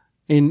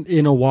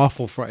in a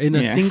waffle fry, in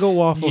a Yeah. single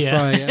waffle Yeah.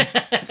 fry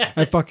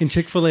at fucking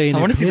Chick-fil-A. And I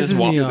want to see this pisses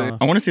me waffle. off.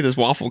 I want to see this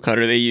waffle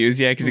cutter they use.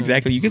 Yeah, because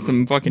exactly, you get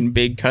some fucking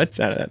big cuts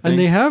out of that thing.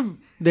 And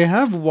they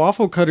have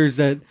waffle cutters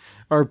that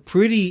are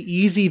pretty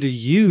easy to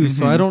use.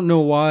 So I don't know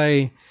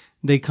why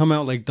they come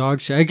out like dog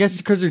shit. I guess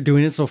because they're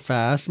doing it so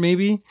fast,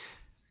 maybe.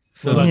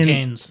 So What about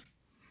Cane's?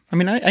 I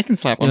mean, I can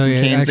slap on Oh, some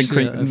yeah, Cane's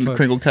actually, and fuck.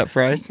 crinkle cut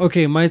fries.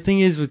 Okay, my thing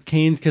is with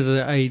Cane's because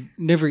I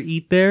never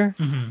eat there.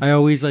 Mm-hmm. I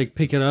always like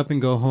pick it up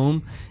and go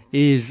home.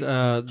 Is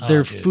their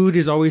dude. food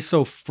is always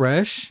so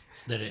fresh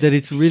That that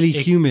it's really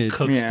it humid.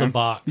 Cooks Yeah. the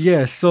box.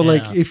 Yeah, so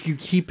like Yeah. if you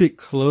keep it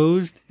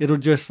closed, it'll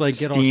just like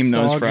get Steam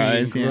all those soggy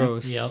fries, and yeah.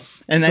 gross. Yep.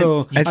 And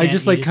So I I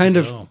just can't like eat it kind to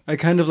of go. I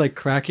kind of like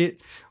crack it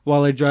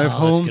while I drive Oh, that's a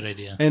home, good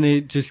idea. and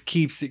it just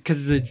keeps it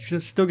because it's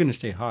just still gonna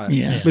stay hot.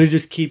 Yeah. but it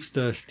just keeps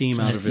the steam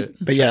out of it.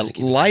 But yeah, Tries to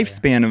keep it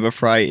lifespan of a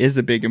fry is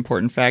a big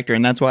important factor,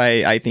 and that's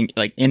why I think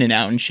like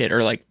In-N-Out and shit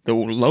are like the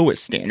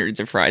lowest standards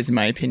of fries in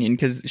my opinion.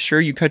 Because sure,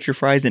 you cut your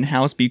fries in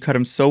house, but you cut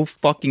them so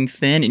fucking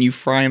thin and you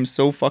fry them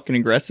so fucking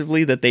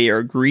aggressively that they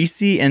are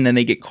greasy, and then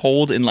they get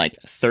cold in like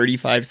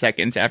 35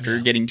 seconds after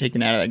getting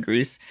taken out of that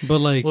grease. But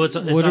like Well, it's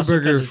also 'cause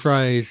Whataburger it's-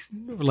 fries,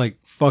 like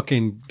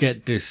fucking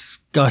get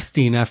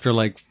disgusting after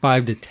like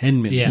 5 to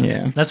 10 minutes.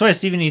 Yeah. Yeah. That's why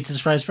Steven eats his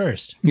fries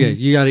first. Yeah,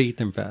 you got to eat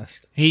them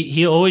fast.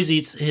 He always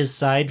eats his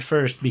side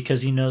first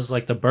because he knows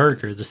like the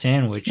burger, the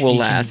sandwich Will he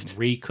last. can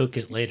recook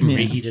it later, Yeah.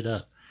 reheat it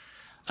up.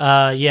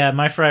 Yeah,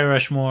 my fry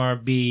Rushmore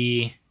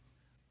be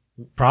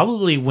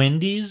probably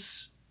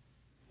Wendy's,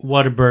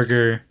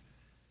 Whataburger,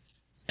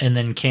 and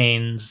then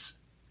Cane's,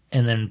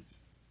 and then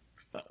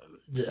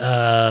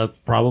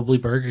probably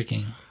Burger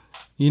King.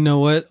 You know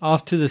what?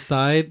 Off to the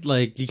side,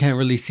 like you can't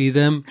really see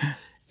them,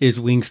 is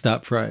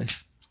Wingstop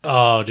fries.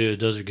 Oh,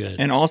 dude, those are good.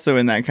 And also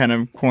in that kind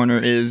of corner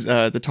is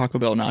the Taco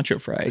Bell nacho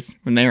fries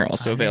when they are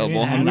also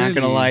available. I'm not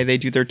gonna really? lie, they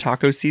do their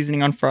taco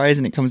seasoning on fries,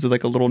 and it comes with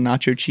like a little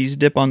nacho cheese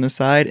dip on the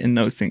side, and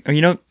those things. Oh,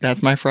 you know,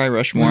 that's my fry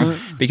Rushmore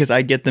because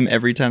I get them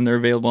every time they're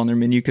available on their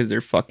menu because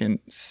they're fucking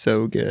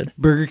so good.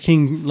 Burger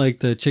King, like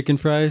the chicken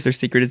fries. Their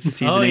secret is the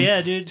seasoning. yeah,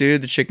 dude.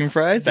 Dude, the chicken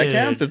fries that Dude.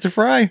 counts. It's a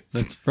fry.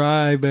 Let's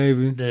fry,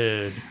 baby.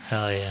 Dude,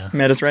 hell yeah.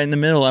 Met us right in the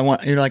middle. I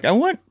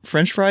want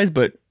French fries,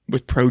 but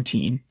with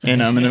protein in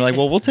them, and they're like,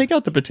 well, we'll take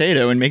out the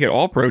potato and make it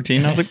all protein.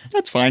 And I was like,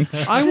 that's fine.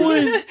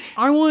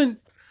 I want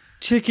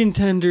chicken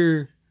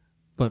tender,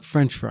 but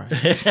French fry.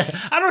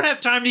 I don't have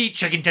time to eat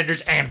chicken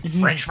tenders and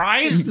French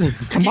fries.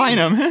 Combine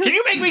them. Can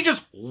you make me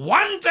just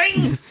one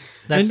thing?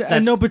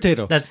 And no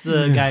potato. That's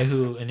the guy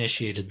who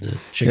initiated the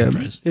chicken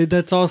fries.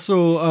 That's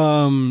also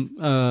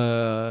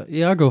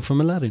Iago from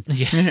Aladdin.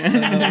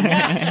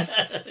 Yeah.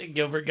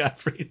 Gilbert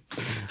Gottfried.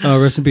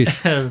 Rest in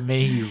peace.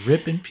 May he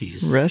rip in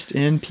peace. Rest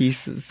in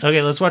pieces.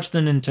 Okay, let's watch the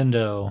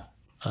Nintendo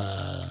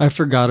I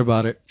forgot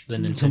about it. The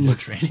Nintendo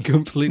training.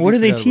 Completely. What are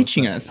they forgot about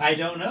teaching that. us? I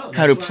don't know.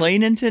 How to That's play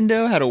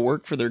Nintendo? How to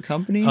work for their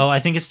company? Oh, I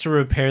think it's to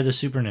repair the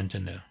Super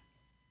Nintendo.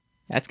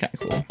 That's kind of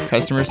cool.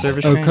 Customer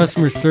service. Oh, training?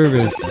 customer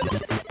service.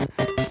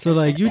 So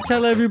like, you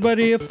tell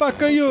everybody, fuck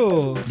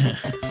you.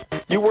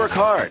 You work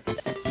hard.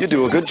 You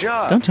do a good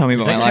job. Don't tell me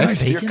about my life. Nice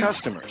to your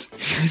customers.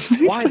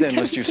 Why then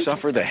must you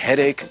suffer the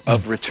headache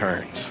of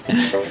returns?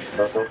 Excuse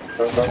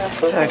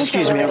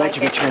me, I'd like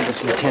to return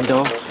this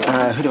Nintendo.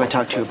 Who do I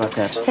talk to about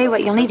that? Tell you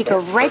what, you'll need to go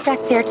right back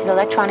there to the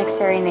electronics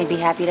area and they'd be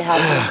happy to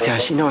help you. Oh,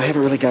 gosh, you know, I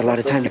haven't really got a lot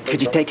of time.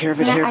 Could you take care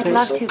of it Yeah, here, I'd please?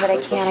 love to, but I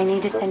can't. I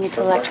need to send you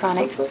to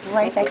electronics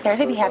right back there.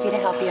 They'd be happy to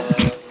help you.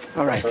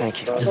 All right,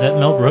 thank you. Is that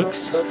Mel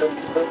Brooks?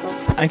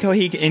 I like how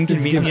he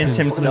inconvenienced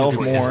himself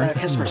more.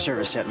 Customer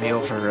service sent me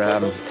over.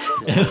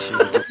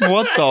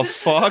 What the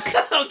fuck?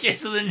 Okay,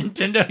 so the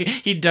Nintendo,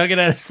 he dug it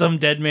out of some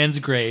dead man's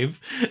grave.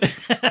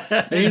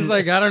 He's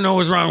like, I don't know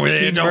what's wrong with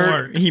it. It don't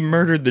work. He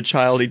murdered the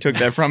child he took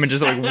that from and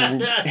just like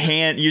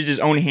used his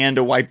own hand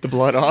to wipe the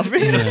blood off.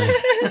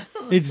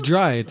 It's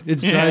dried.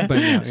 It's dried by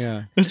now.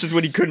 Yeah. That's just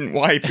what he couldn't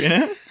wipe. You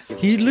know?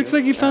 He looks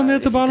like he found it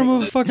at the bottom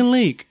of a fucking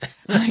lake.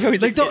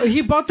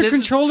 He bought the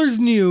controllers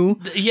new.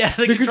 Yeah,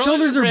 the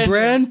controllers are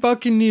brand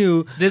fucking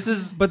new.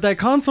 But that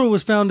console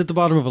was found at the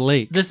bottom of a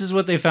lake. This is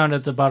what they found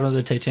at the bottom of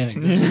the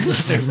Titanic. This is what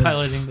they're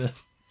piloting the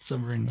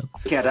submarine with.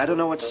 Cat, I don't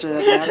know what's the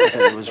matter with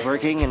it. It was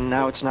working and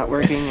now it's not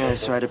working,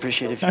 so I'd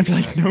appreciate if you... I'd be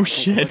like, no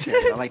shit.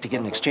 I'd like to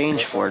get an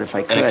exchange for it if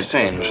I could. An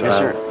exchange? Yes,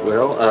 sir.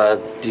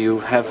 Do you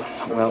have...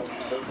 Well,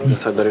 I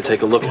guess I'd better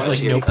take a look at There's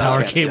it. like no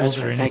power Okay, cables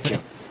that's or right, anything.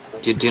 Thank you.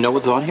 Do you know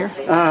what's on here?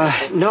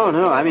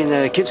 No. I mean,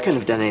 the kids couldn't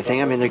have done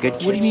anything. I mean, they're good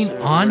kids. What do you mean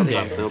on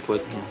Sometimes there? they'll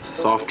put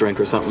soft drink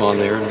or something on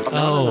there.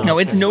 Oh. No,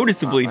 it's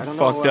noticeably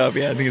fucked up.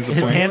 Yeah, I think it's the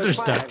His point. hands are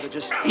stuck.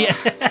 Yeah,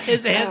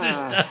 his hands are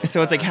stuck.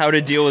 So it's like how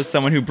to deal with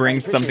someone who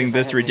brings something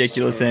this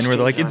ridiculous in, where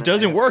they're like, it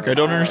doesn't work. I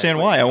don't understand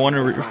why. I want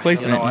a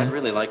replacement. I'd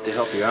really like to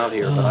help you out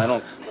here, but I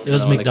don't... It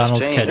was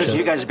McDonald's exchange. ketchup.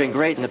 You guys have been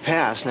great in the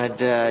past, and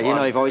I'd,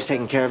 you've always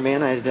taken care of me,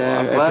 and I'd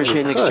I'm glad appreciate we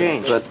an could,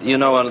 exchange. But,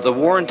 the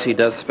warranty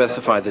does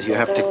specify that you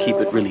have to keep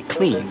it really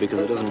clean because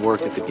it doesn't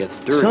work if it gets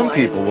dirty. Some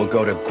people will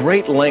go to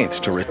great lengths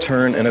to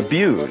return an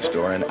abused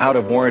or an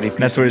out-of-warranty piece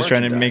That's what of he's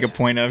trying to merchandise. make a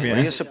point of, What are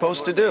yeah. you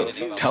supposed to do?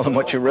 Tell them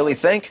what you really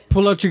think?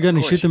 Pull out your gun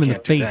and shoot them in the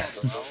Of course you face.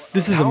 can't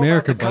This is How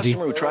America, about the buddy.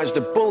 customer who tries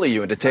to bully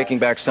you into taking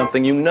back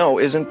something you know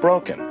isn't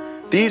broken?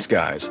 These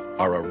guys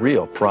are a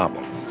real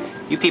problem.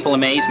 You people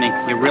amaze me.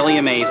 You really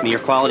amaze me. Your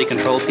quality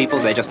control people,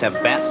 they just have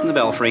bats in the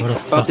belfry.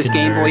 Bought this fucking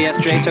Game Boy nerd.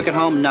 yesterday, took it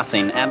home,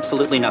 nothing.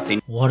 Absolutely nothing.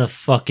 What a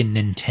fucking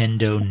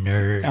Nintendo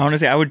nerd.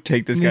 Honestly, I would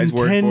take this guy's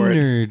word for it.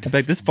 Nintendo. I'd be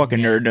like, this fucking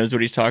nerd knows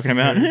what he's talking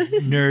about.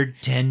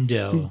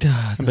 Nerdtendo.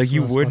 I'd be like,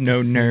 you would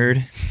know,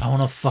 nerd. I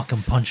want to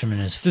fucking punch him in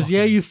his fucking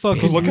you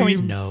fucking Look how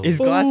his nose. his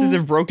glasses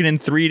have broken in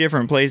 3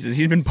 different places.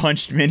 He's been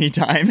punched many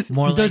times.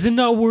 More like, Does it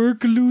not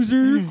work,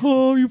 loser?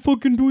 Oh, you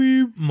fucking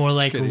dweeb. more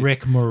like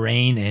Rick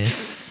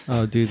Moranis.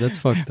 Oh, dude, that's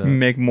fucked up.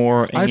 Make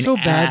more. I feel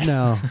bad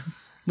now.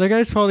 That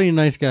guy's probably a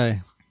nice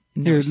guy.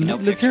 Here,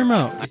 let's hear him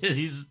out.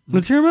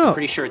 Let's hear him out.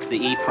 Pretty sure it's the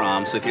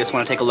EEPROM, so if you just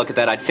want to take a look at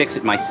that, I'd fix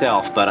it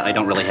myself, but I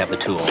don't really have the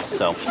tools,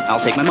 so I'll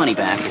take my money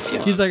back if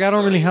you... He's like, I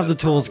don't really have the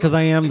tools because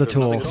I am the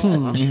tool.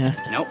 Yeah.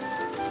 Nope.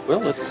 Well,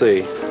 let's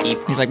see.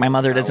 He's like, my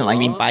mother doesn't like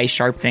me buy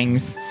sharp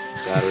things.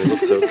 Battery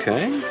looks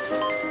okay.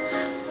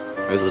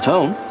 There's the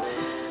tone.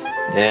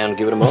 And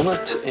give it a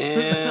moment,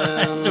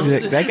 and...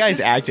 That guy's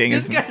acting.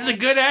 This guy's a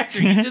good actor.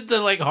 He did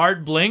the like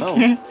hard blink. Oh.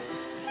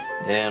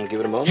 And give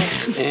it a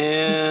moment,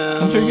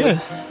 and... That's pretty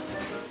good.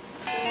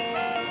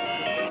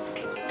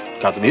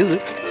 Got the music.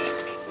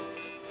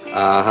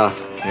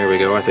 Here we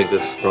go. I think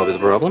this is probably the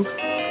problem.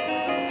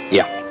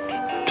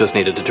 Yeah. Just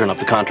needed to turn up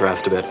the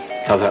contrast a bit.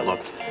 How's that look?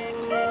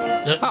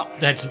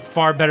 That's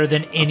far better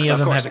than any of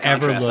them course, have the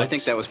ever contrast. looked. I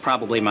think that was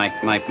probably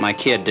my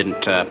kid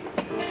didn't...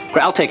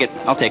 I'll take it.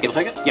 I'll take it. You'll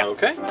take it? Yeah.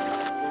 Okay.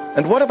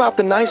 And what about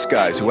the nice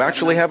guys who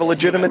actually have a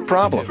legitimate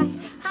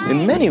problem?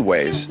 In many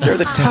ways, they're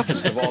the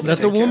toughest of all.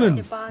 That's a woman.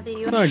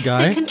 It's not a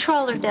guy. The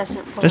controller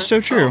doesn't work. That's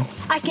so true.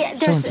 I get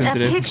So there's a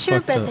insensitive. picture,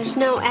 Fucked but up. there's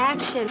no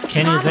action.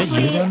 Kenny, is that you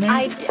Probably down there?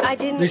 I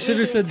didn't. They should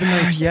have said the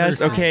nice Yes,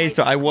 person. okay,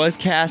 so I was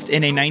cast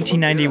in a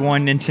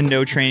 1991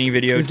 Nintendo training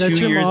video Is that 2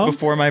 your years mom?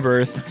 before my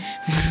birth.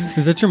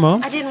 Is that your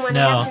mom? I didn't want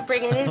No. to have to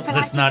bring it in, but I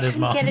That's just not his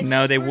couldn't mom. get it.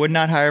 No, they would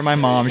not hire my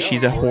mom.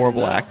 She's a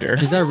horrible actor.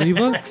 Is that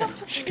Reba?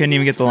 She couldn't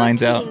even get the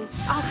lines out.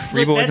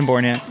 Reba wasn't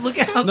born yet. Look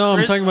at how No, I'm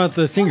crisp, talking about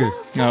the singer.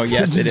 Oh,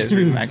 yes, it is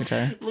Reba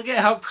McEntire. look at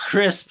how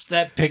crisp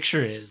that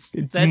picture is.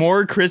 That's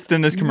More crisp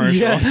than this commercial.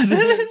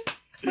 Yes.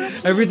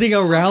 Everything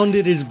around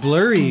it is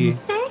blurry.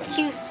 Thank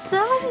you so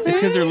much. It's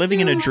because they're living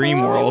in a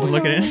dream world.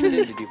 Look at it.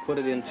 Did you put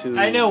it into...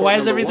 I know. Why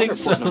is port number everything one or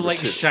so port number like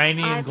two?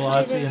 shiny and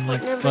glossy and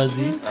like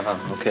fuzzy?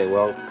 Okay,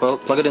 well,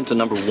 plug it into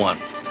number 1.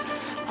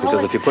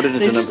 Because if you put it into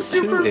They number just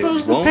 2,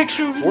 superimposed it the won't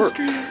picture over the work.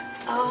 screen.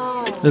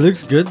 Oh, It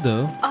looks good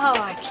though.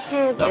 I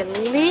can't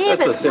believe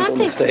That's it. a simple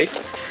Something- mistake.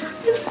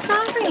 I'm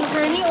sorry,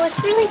 honey. It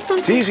was really something.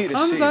 It's easy to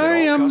I'm see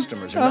sorry, that all I'm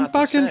customers are I'm not the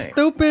fucking same.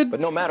 stupid. But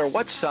no matter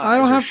what size I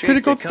don't or have shape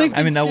critical they come thinking.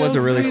 I mean, that was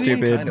a really skills,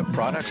 stupid kind of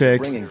products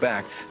fix. they're bringing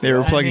back, They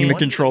were plugging the one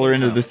controller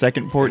into the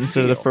second port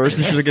instead of the first,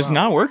 and she's like, "It's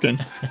not working."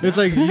 It's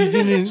like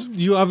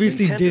you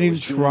obviously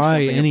didn't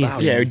try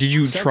anything. Yeah, did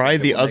you try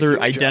the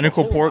other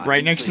identical port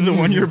right next to the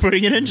one you're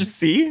putting it in? Just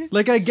see.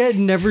 Like I get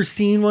never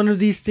seen one of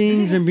these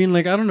things and being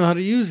like, I don't know how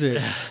to use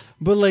it.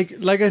 But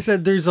like I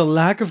said, there's a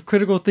lack of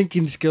critical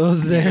thinking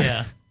skills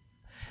there.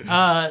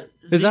 Yeah.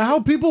 Is that how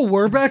people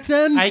were back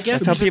then? I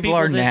guess That's how people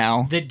are that,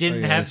 now. That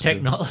didn't have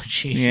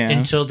technology Yeah.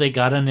 until they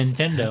got a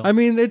Nintendo. I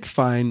mean, it's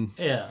fine.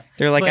 Yeah.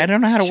 They're like, But I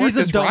don't know how to work she's a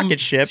this dumb- rocket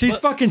ship. She's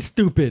fucking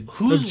stupid.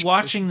 Who's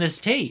watching this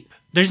tape?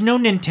 There's no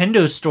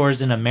Nintendo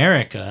stores in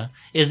America.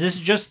 Is this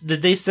just?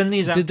 Did they send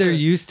these out? Did there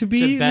used to be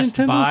to Best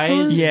Nintendo Buys?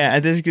 stores? Yeah,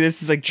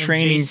 this is like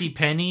training. J.C.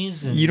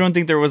 Penney's. You don't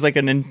think there was like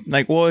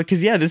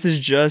because this is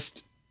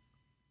just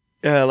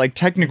like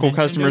technical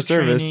customer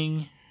service.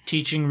 Training,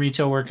 teaching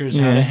retail workers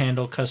how Yeah. to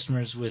handle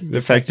customers with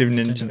Effective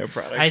Nintendo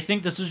products. I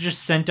think this was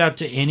just sent out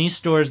to any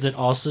stores that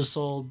also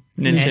sold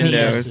Nintendos.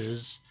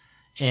 NESs,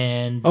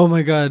 and Oh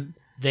my god.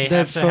 they that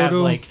have to have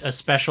photo- like a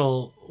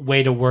special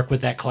way to work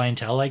with that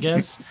clientele, I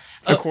guess.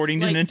 According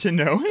to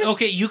Nintendo.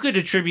 Okay, you could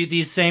attribute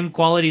these same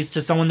qualities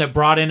to someone that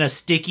brought in a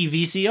sticky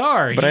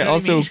VCR. But you I know what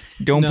also mean?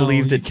 don't No,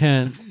 believe you that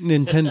can't.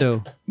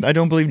 Nintendo. I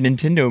don't believe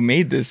Nintendo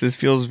made this. This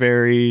feels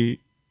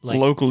very Like-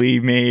 locally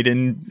made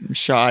and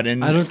shot.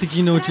 And I don't think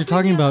you know what you're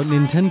talking about,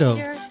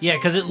 Nintendo. Yeah,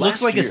 because it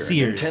looks like a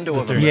Sears. Nintendo that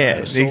of they're- America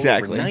Yeah, sold over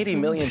exactly. 90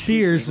 million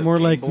Sears, pieces of more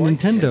Game like Boy,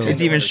 Nintendo.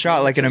 It's even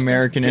shot like an systems,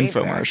 American game packs,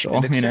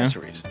 infomercial, and you know?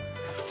 accessories.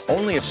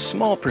 Only a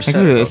small Look percent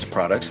at of this. those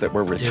products that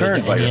were Dude,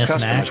 returned the by your NES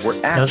customers Max, were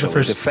that was the actually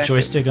first defective.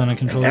 joystick on a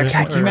controller.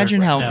 Can you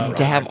imagine how No.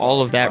 to have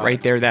all of that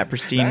right there, that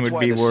pristine, That's would why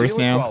be the worth seal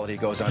of now quality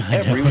goes on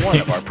every one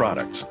of our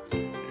products.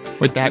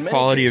 with that In many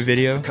quality of cases,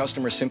 video? the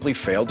customer simply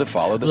failed to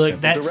follow the Look,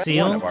 simple that direct one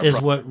seal of our is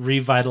products. what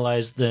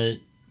revitalized the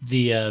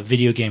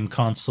video game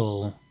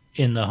console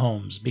in the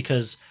homes,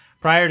 because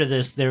prior to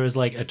this there was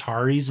like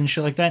Ataris and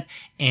shit like that,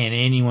 and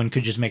anyone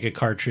could just make a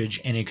cartridge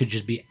and it could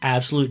just be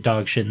absolute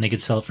dog shit and they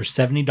could sell it for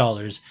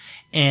 $70,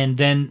 and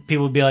then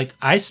people would be like,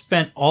 I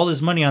spent all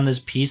this money on this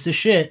piece of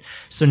shit.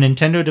 So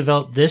Nintendo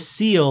developed this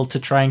seal to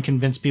try and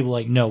convince people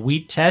like, no,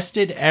 we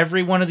tested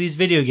every one of these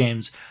video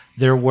games,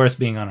 they're worth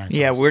being on our console.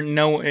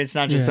 Yeah, it's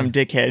not just Yeah. some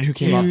dickhead who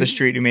came off the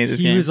street who made this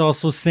He game. was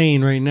also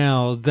saying right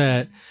now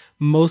that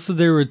most of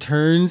their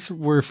returns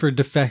were for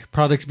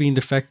products being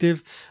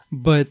defective,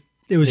 but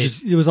it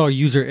was all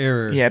user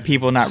error. Yeah,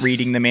 people not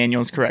reading the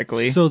manuals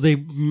correctly. So they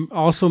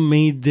also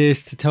made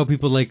this to tell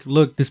people like,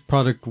 look, this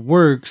product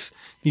works.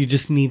 You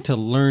just need to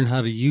learn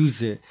how to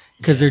use it,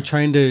 because they're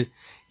trying to,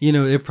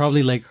 it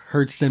probably like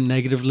hurts them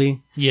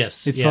negatively.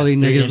 Yes, It yeah, probably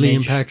their negatively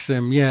image. impacts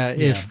them. Yeah,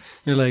 Yeah. if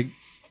they're like,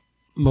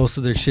 most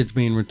of their shit's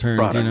being returned.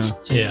 Products.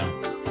 Yeah.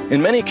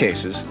 In many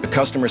cases, the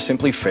customer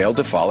simply failed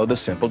to follow the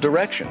simple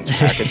directions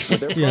packaged with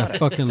their Yeah, product.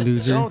 fucking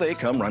loser. So they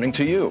come running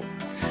to you.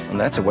 And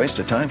that's a waste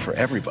of time for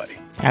everybody.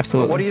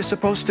 Absolutely. But what are you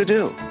supposed to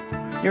do?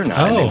 You're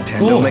not a Oh, Nintendo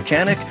cool.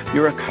 mechanic,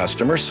 you're a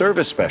customer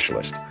service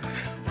specialist.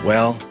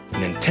 Well,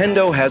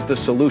 Nintendo has the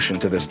solution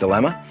to this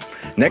dilemma.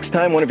 Next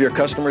time one of your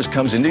customers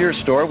comes into your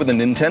store with a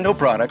Nintendo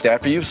product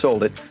after you've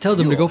sold it, Tell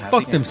them to you'll go have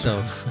fuck the answer.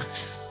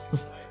 themselves.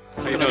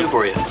 What can I do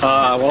for you?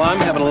 Well, I'm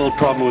having a little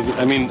problem with.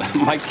 I mean,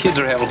 my kids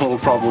are having a little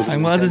problem with.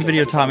 I'm glad this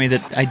video taught me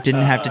that I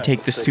didn't have to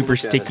take the super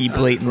sticky,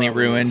 blatantly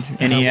ruined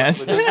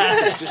NES.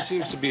 It just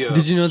seems to be a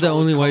Did you know that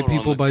solid only color white on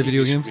people the buy TV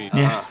video games? screen.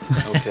 Yeah.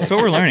 Okay. That's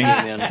what we're learning.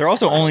 They're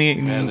also only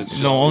And it's the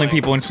just only blank,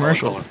 people in solid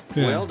commercials.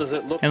 Yeah. Well, does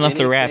it look Unless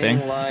they're anything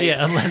rapping. like-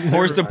 Yeah, unless Or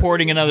they're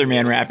supporting another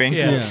man rapping.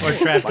 or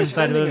trapped By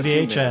inside of a spending few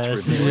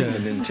minutes VHS. reviewing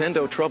the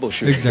Nintendo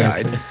troubleshooting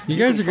Exactly. guide, You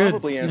guys can are good.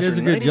 probably You answer guys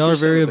are good. Y'all are 90%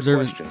 very of the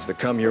observant. questions that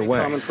come your way.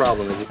 Common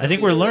problem is I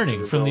think we're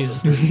learning from these.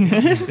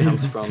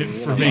 comes from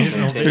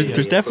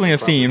There's definitely a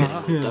theme.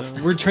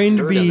 We're trained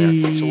to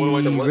be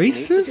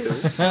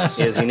racist.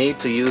 is you need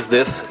to use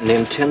this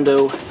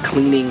Nintendo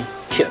cleaning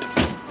kit.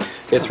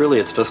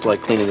 It's just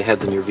like cleaning the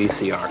heads in your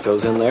VCR. It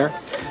goes in there,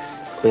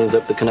 cleans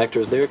up the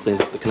connectors there, cleans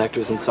up the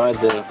connectors inside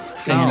the.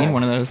 I need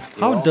one of those.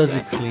 How does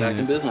it clean Back in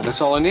it? business. That's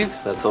all I need.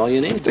 That's all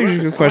you need. That's actually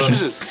a good What is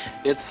question.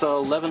 it? It's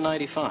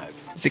 $11.95.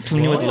 Is it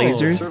cleaning with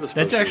lasers? Service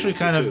That's brochure actually with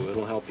kind you, of too.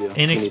 It'll help you if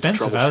you need to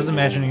inexpensive. I was troubleshoot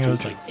imagining in it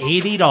was the like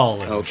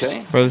 $80.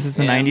 Okay. Bro, this is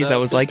the 90s. That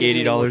was like just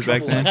to $80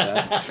 back then.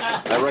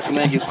 I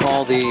recommend you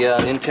call the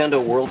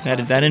Nintendo World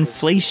That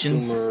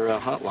inflation. Consumer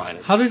Hotline.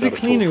 It's How does it got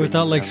a clean it toll-free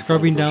without like number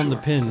scrubbing for the down the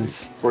brochure.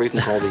 pins? Or you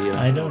can call the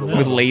I don't know.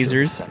 With Service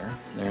lasers. Center.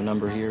 Their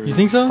number here You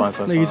think is so?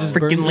 555. Like it just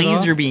burns Freaking it off?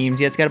 laser beams.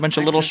 Yeah, it's got a bunch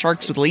of little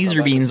sharks with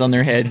laser beams on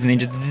their heads, and they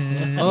just.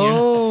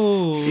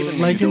 Oh, Even when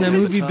like you in don't that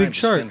have the movie time Big to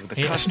Shark. spend with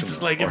the Yeah, customer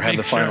just like a or have Big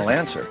the final Shark.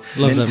 answer,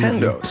 Love that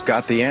movie. Nintendo's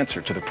got the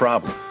answer to the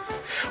problem.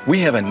 We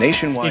have a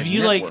nationwide If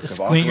you network like of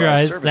squint your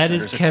authorized eyes, that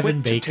service is centers Kevin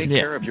equipped to Bacon. take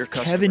care of your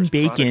Kevin customers'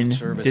 product Bacon and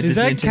service. did Is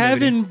this that Nintendo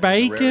Kevin video.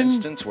 Bacon?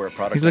 Instance where a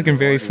product He's looking under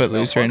very warranty is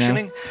footloose right now.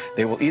 malfunctioning,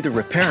 they will either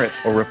repair it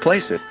or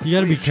replace it. You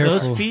gotta be careful.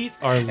 Those feet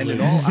are And in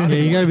loose. all Yeah,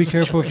 you gotta be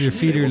careful if your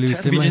feet are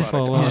loose. They They might will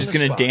fall test off. He's just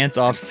gonna dance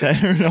off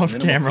set or off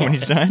camera when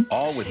he's done.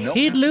 all with no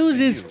He'd lose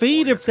his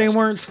feet if they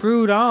weren't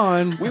screwed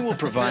on. We will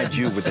provide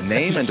you with the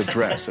name and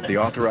address of the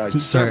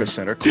authorized service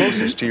center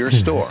closest to your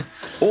store.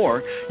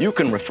 Or you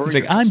can refer He's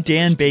like, I'm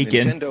Dan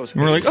Bacon. And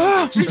we're like,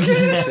 oh,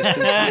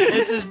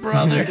 It's his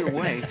brother. Either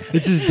way,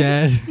 It's his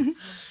dad.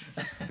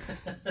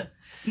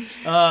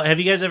 Have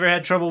you guys ever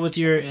had trouble with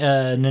your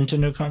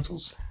Nintendo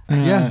consoles?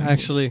 Yeah,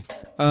 actually.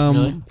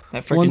 Really?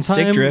 That One freaking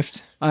stick time,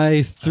 drift.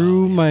 I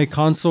threw my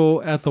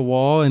console at the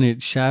wall and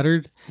it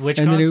shattered. Which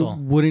and console? then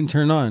it wouldn't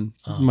turn on.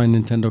 My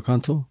Nintendo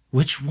console.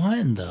 Which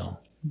one, though?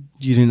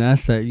 You didn't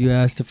ask that. You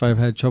asked if I've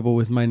had trouble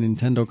with my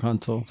Nintendo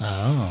console.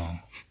 Oh.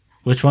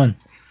 Which one?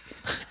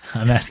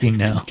 I'm asking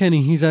now.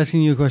 Kenny, he's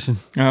asking you a question.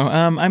 Oh,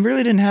 I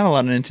really didn't have a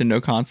lot of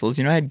Nintendo consoles.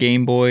 You know, I had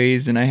Game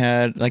Boys and I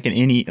had like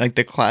an like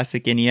the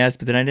classic NES,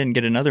 but then I didn't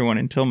get another one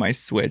until my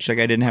Switch. Like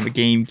I didn't have a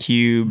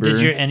GameCube.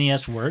 Did your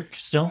NES work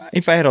still?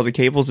 If I had all the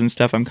cables and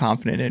stuff, I'm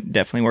confident it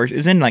definitely works.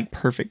 It's in like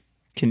perfect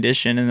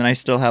condition, and then I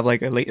still have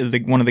like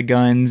one of the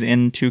guns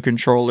and 2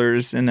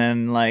 controllers, and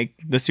then like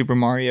the Super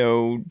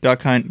Mario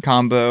Duck Hunt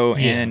combo,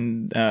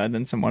 and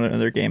then some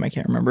other game I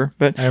can't remember.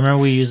 But I remember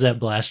we used that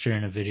blaster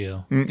in a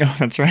video. Oh,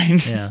 that's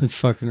right. Yeah, It's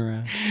fucking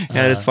around.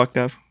 Yeah, it's fucked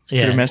up.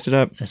 Yeah, Could have messed it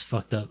up. It's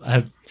fucked up.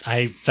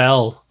 I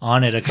fell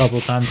on it a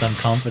couple times. I'm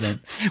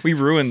confident. We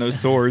ruined those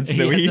swords that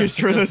we used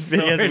for those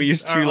videos. We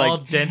used are to all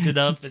like dented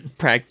up. And...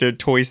 practice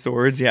toy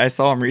swords. Yeah, I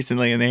saw them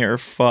recently and they are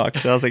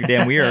fucked. I was like,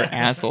 damn, we are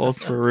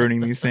assholes for ruining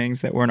these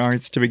things that weren't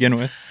ours to begin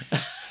with.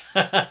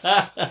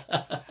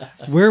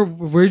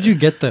 Where'd you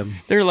get them?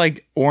 They're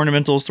like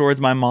ornamental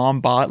swords my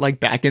mom bought like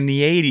back in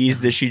the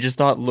 80s that she just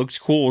thought looked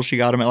cool. She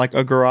got them at like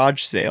a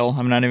garage sale.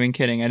 I'm not even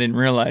kidding. I didn't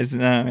realize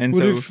that. And What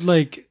so if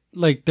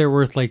like they're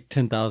worth like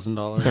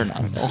 $10,000? they're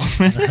not at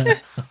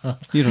all.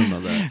 You don't know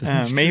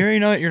that. Maybe you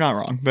know it, you're not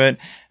wrong. But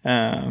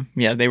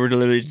yeah, they were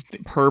literally just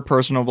her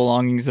personal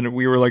belongings, and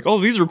we were like, "Oh,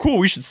 these are cool.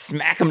 We should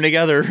smack them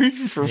together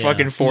for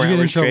fucking 4 Did you get in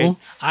hours straight." trouble?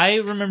 I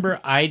remember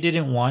I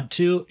didn't want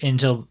to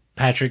until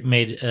Patrick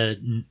made a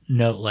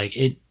note like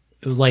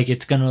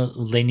it's gonna.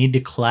 They need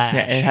to clash.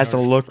 Yeah, it has to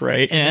look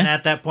right. And then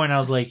at that point, I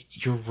was like,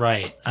 "You're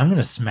right. I'm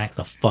gonna smack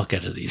the fuck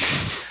out of these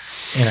things."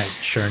 And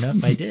sure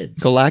enough, I did.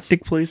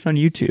 Galactic Police on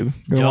YouTube.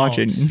 Go watch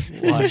it.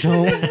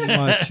 Don't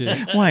watch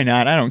it. Why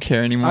not? I don't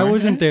care anymore. I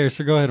wasn't there,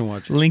 so go ahead and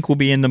watch it. Link will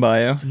be in the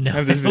bio No,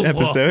 of this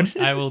episode.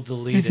 I will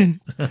delete it.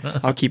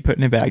 I'll keep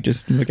putting it back.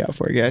 Just look out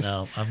for it, guys.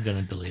 No, I'm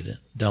gonna delete it.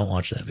 Don't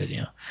watch that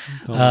video.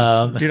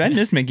 Dude, I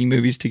miss making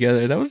movies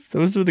together.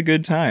 Those were the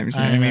good times.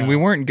 I mean, we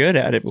weren't good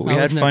at it, but we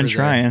had fun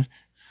trying.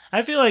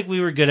 I feel like we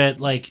were good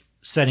at like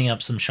setting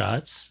up some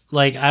shots.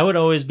 Like I would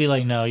always be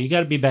like, "No, you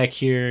got to be back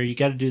here. You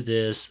got to do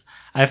this."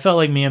 I felt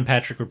like me and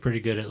Patrick were pretty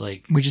good at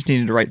like. We just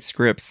needed to write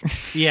scripts.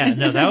 Yeah,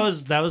 no, that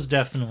was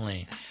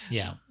definitely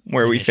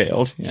where we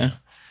failed. Yeah.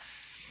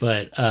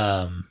 But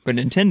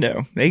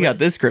Nintendo, they got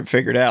this script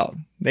figured out.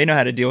 They know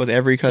how to deal with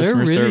every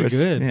customer They're really service.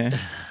 good. Yeah.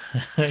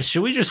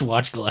 should we just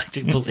watch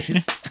Galactic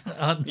Police?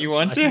 You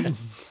want to?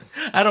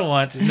 I don't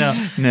want to. No.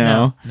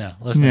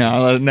 Let's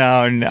no.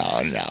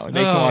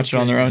 They can watch it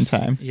on their own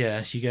time.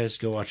 Yeah, you guys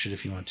go watch it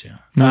if you want to.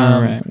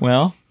 All right.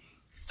 Well,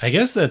 I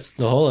guess that's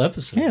the whole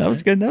episode. Yeah, that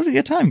was good. That was a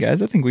good time,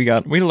 guys. I think we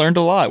learned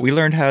a lot. We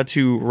learned how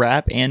to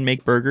rap and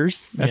make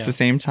burgers at the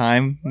same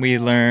time. We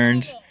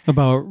learned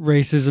about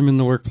racism in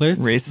the workplace.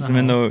 Racism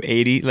in the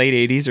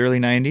late 80s, early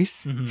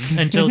 90s. Mm-hmm.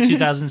 Until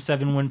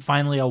 2007 when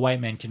finally a white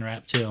man can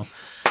rap too.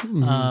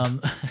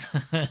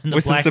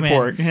 With some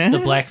support.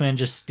 The black man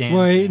just stands.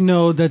 Wait,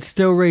 no, that's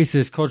still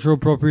racist. Cultural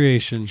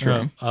appropriation.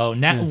 Sure. Oh,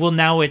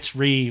 now it's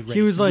re-racist.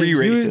 He was like,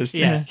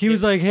 re-racist. He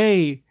was like,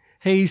 hey,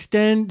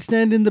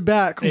 stand in the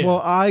back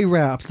while I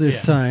rap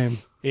this time.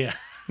 Yeah.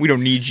 We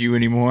don't need you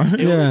anymore.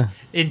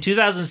 In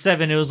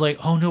 2007, it was like,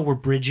 oh no, we're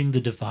bridging the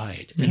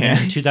divide. And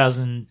then in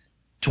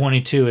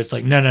 2022, it's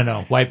like,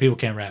 no, white people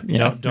can't rap.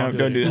 Yeah. Don't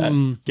do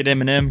that. Get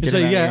Eminem. It's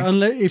like,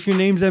 unless if your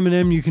name's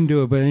Eminem, you can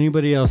do it, but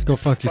anybody else, go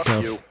fuck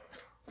yourself.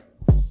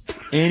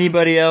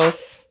 Anybody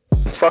else?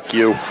 Fuck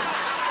you.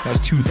 That was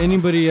too.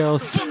 Anybody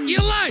else? Fuck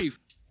your life.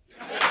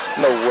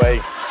 No way.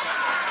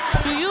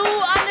 Do you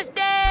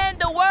understand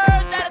the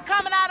words that are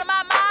coming out of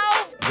my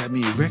mouth? Got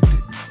me erected.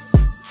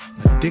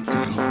 My dick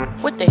got hard.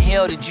 What the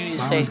hell did you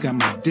just I say? always got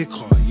my dick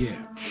hard,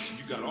 yeah.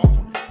 You got off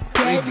on it.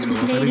 I didn't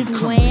get off. I didn't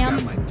come. I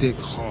got my dick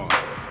hard.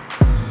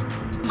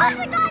 Push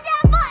the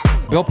goddamn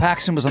button! Bill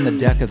Paxton was on the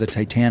deck of the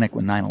Titanic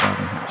when 9/11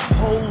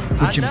 happened.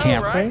 With Jim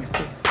Cameron.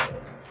 Crazy.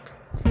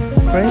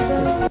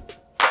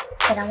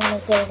 But I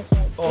want to dedicate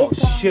this song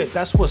Shit,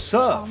 that's what's to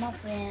all up. my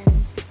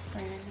friends.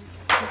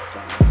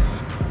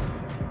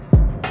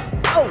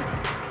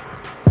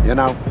 You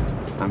know,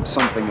 I'm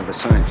something of a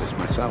scientist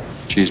myself.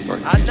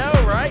 Cheeseburger. I know,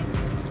 right?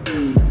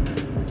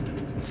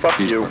 Fuck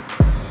you.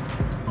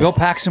 Bill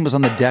Paxton was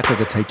on the deck of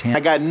the Titanic.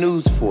 I got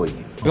news for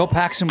you. Bill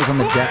Paxton was on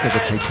the deck of the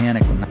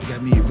Titanic when You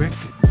got me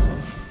erected.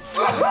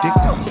 Dick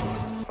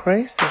down.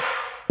 Crazy.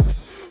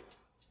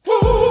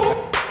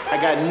 I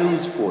got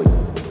news for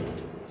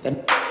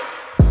you.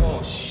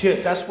 Oh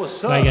shit, that's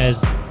what's up. Bye,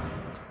 guys.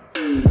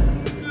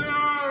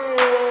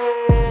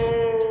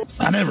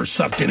 I never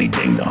sucked any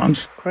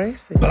ding-dongs.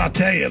 Crazy. But I'll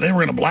tell you, they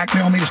were gonna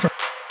blackmail me to start.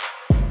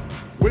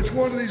 Which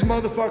one of these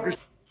motherfuckers?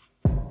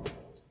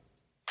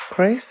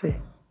 Crazy.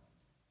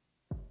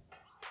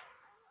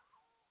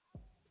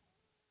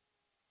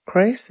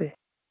 Crazy.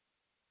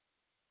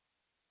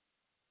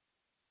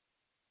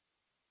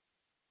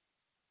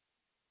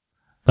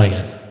 Bye,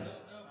 guys.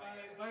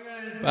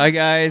 Bye,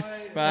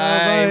 guys. Bye.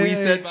 Bye. We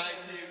said bye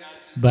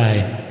too.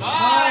 Bye.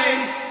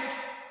 Bye.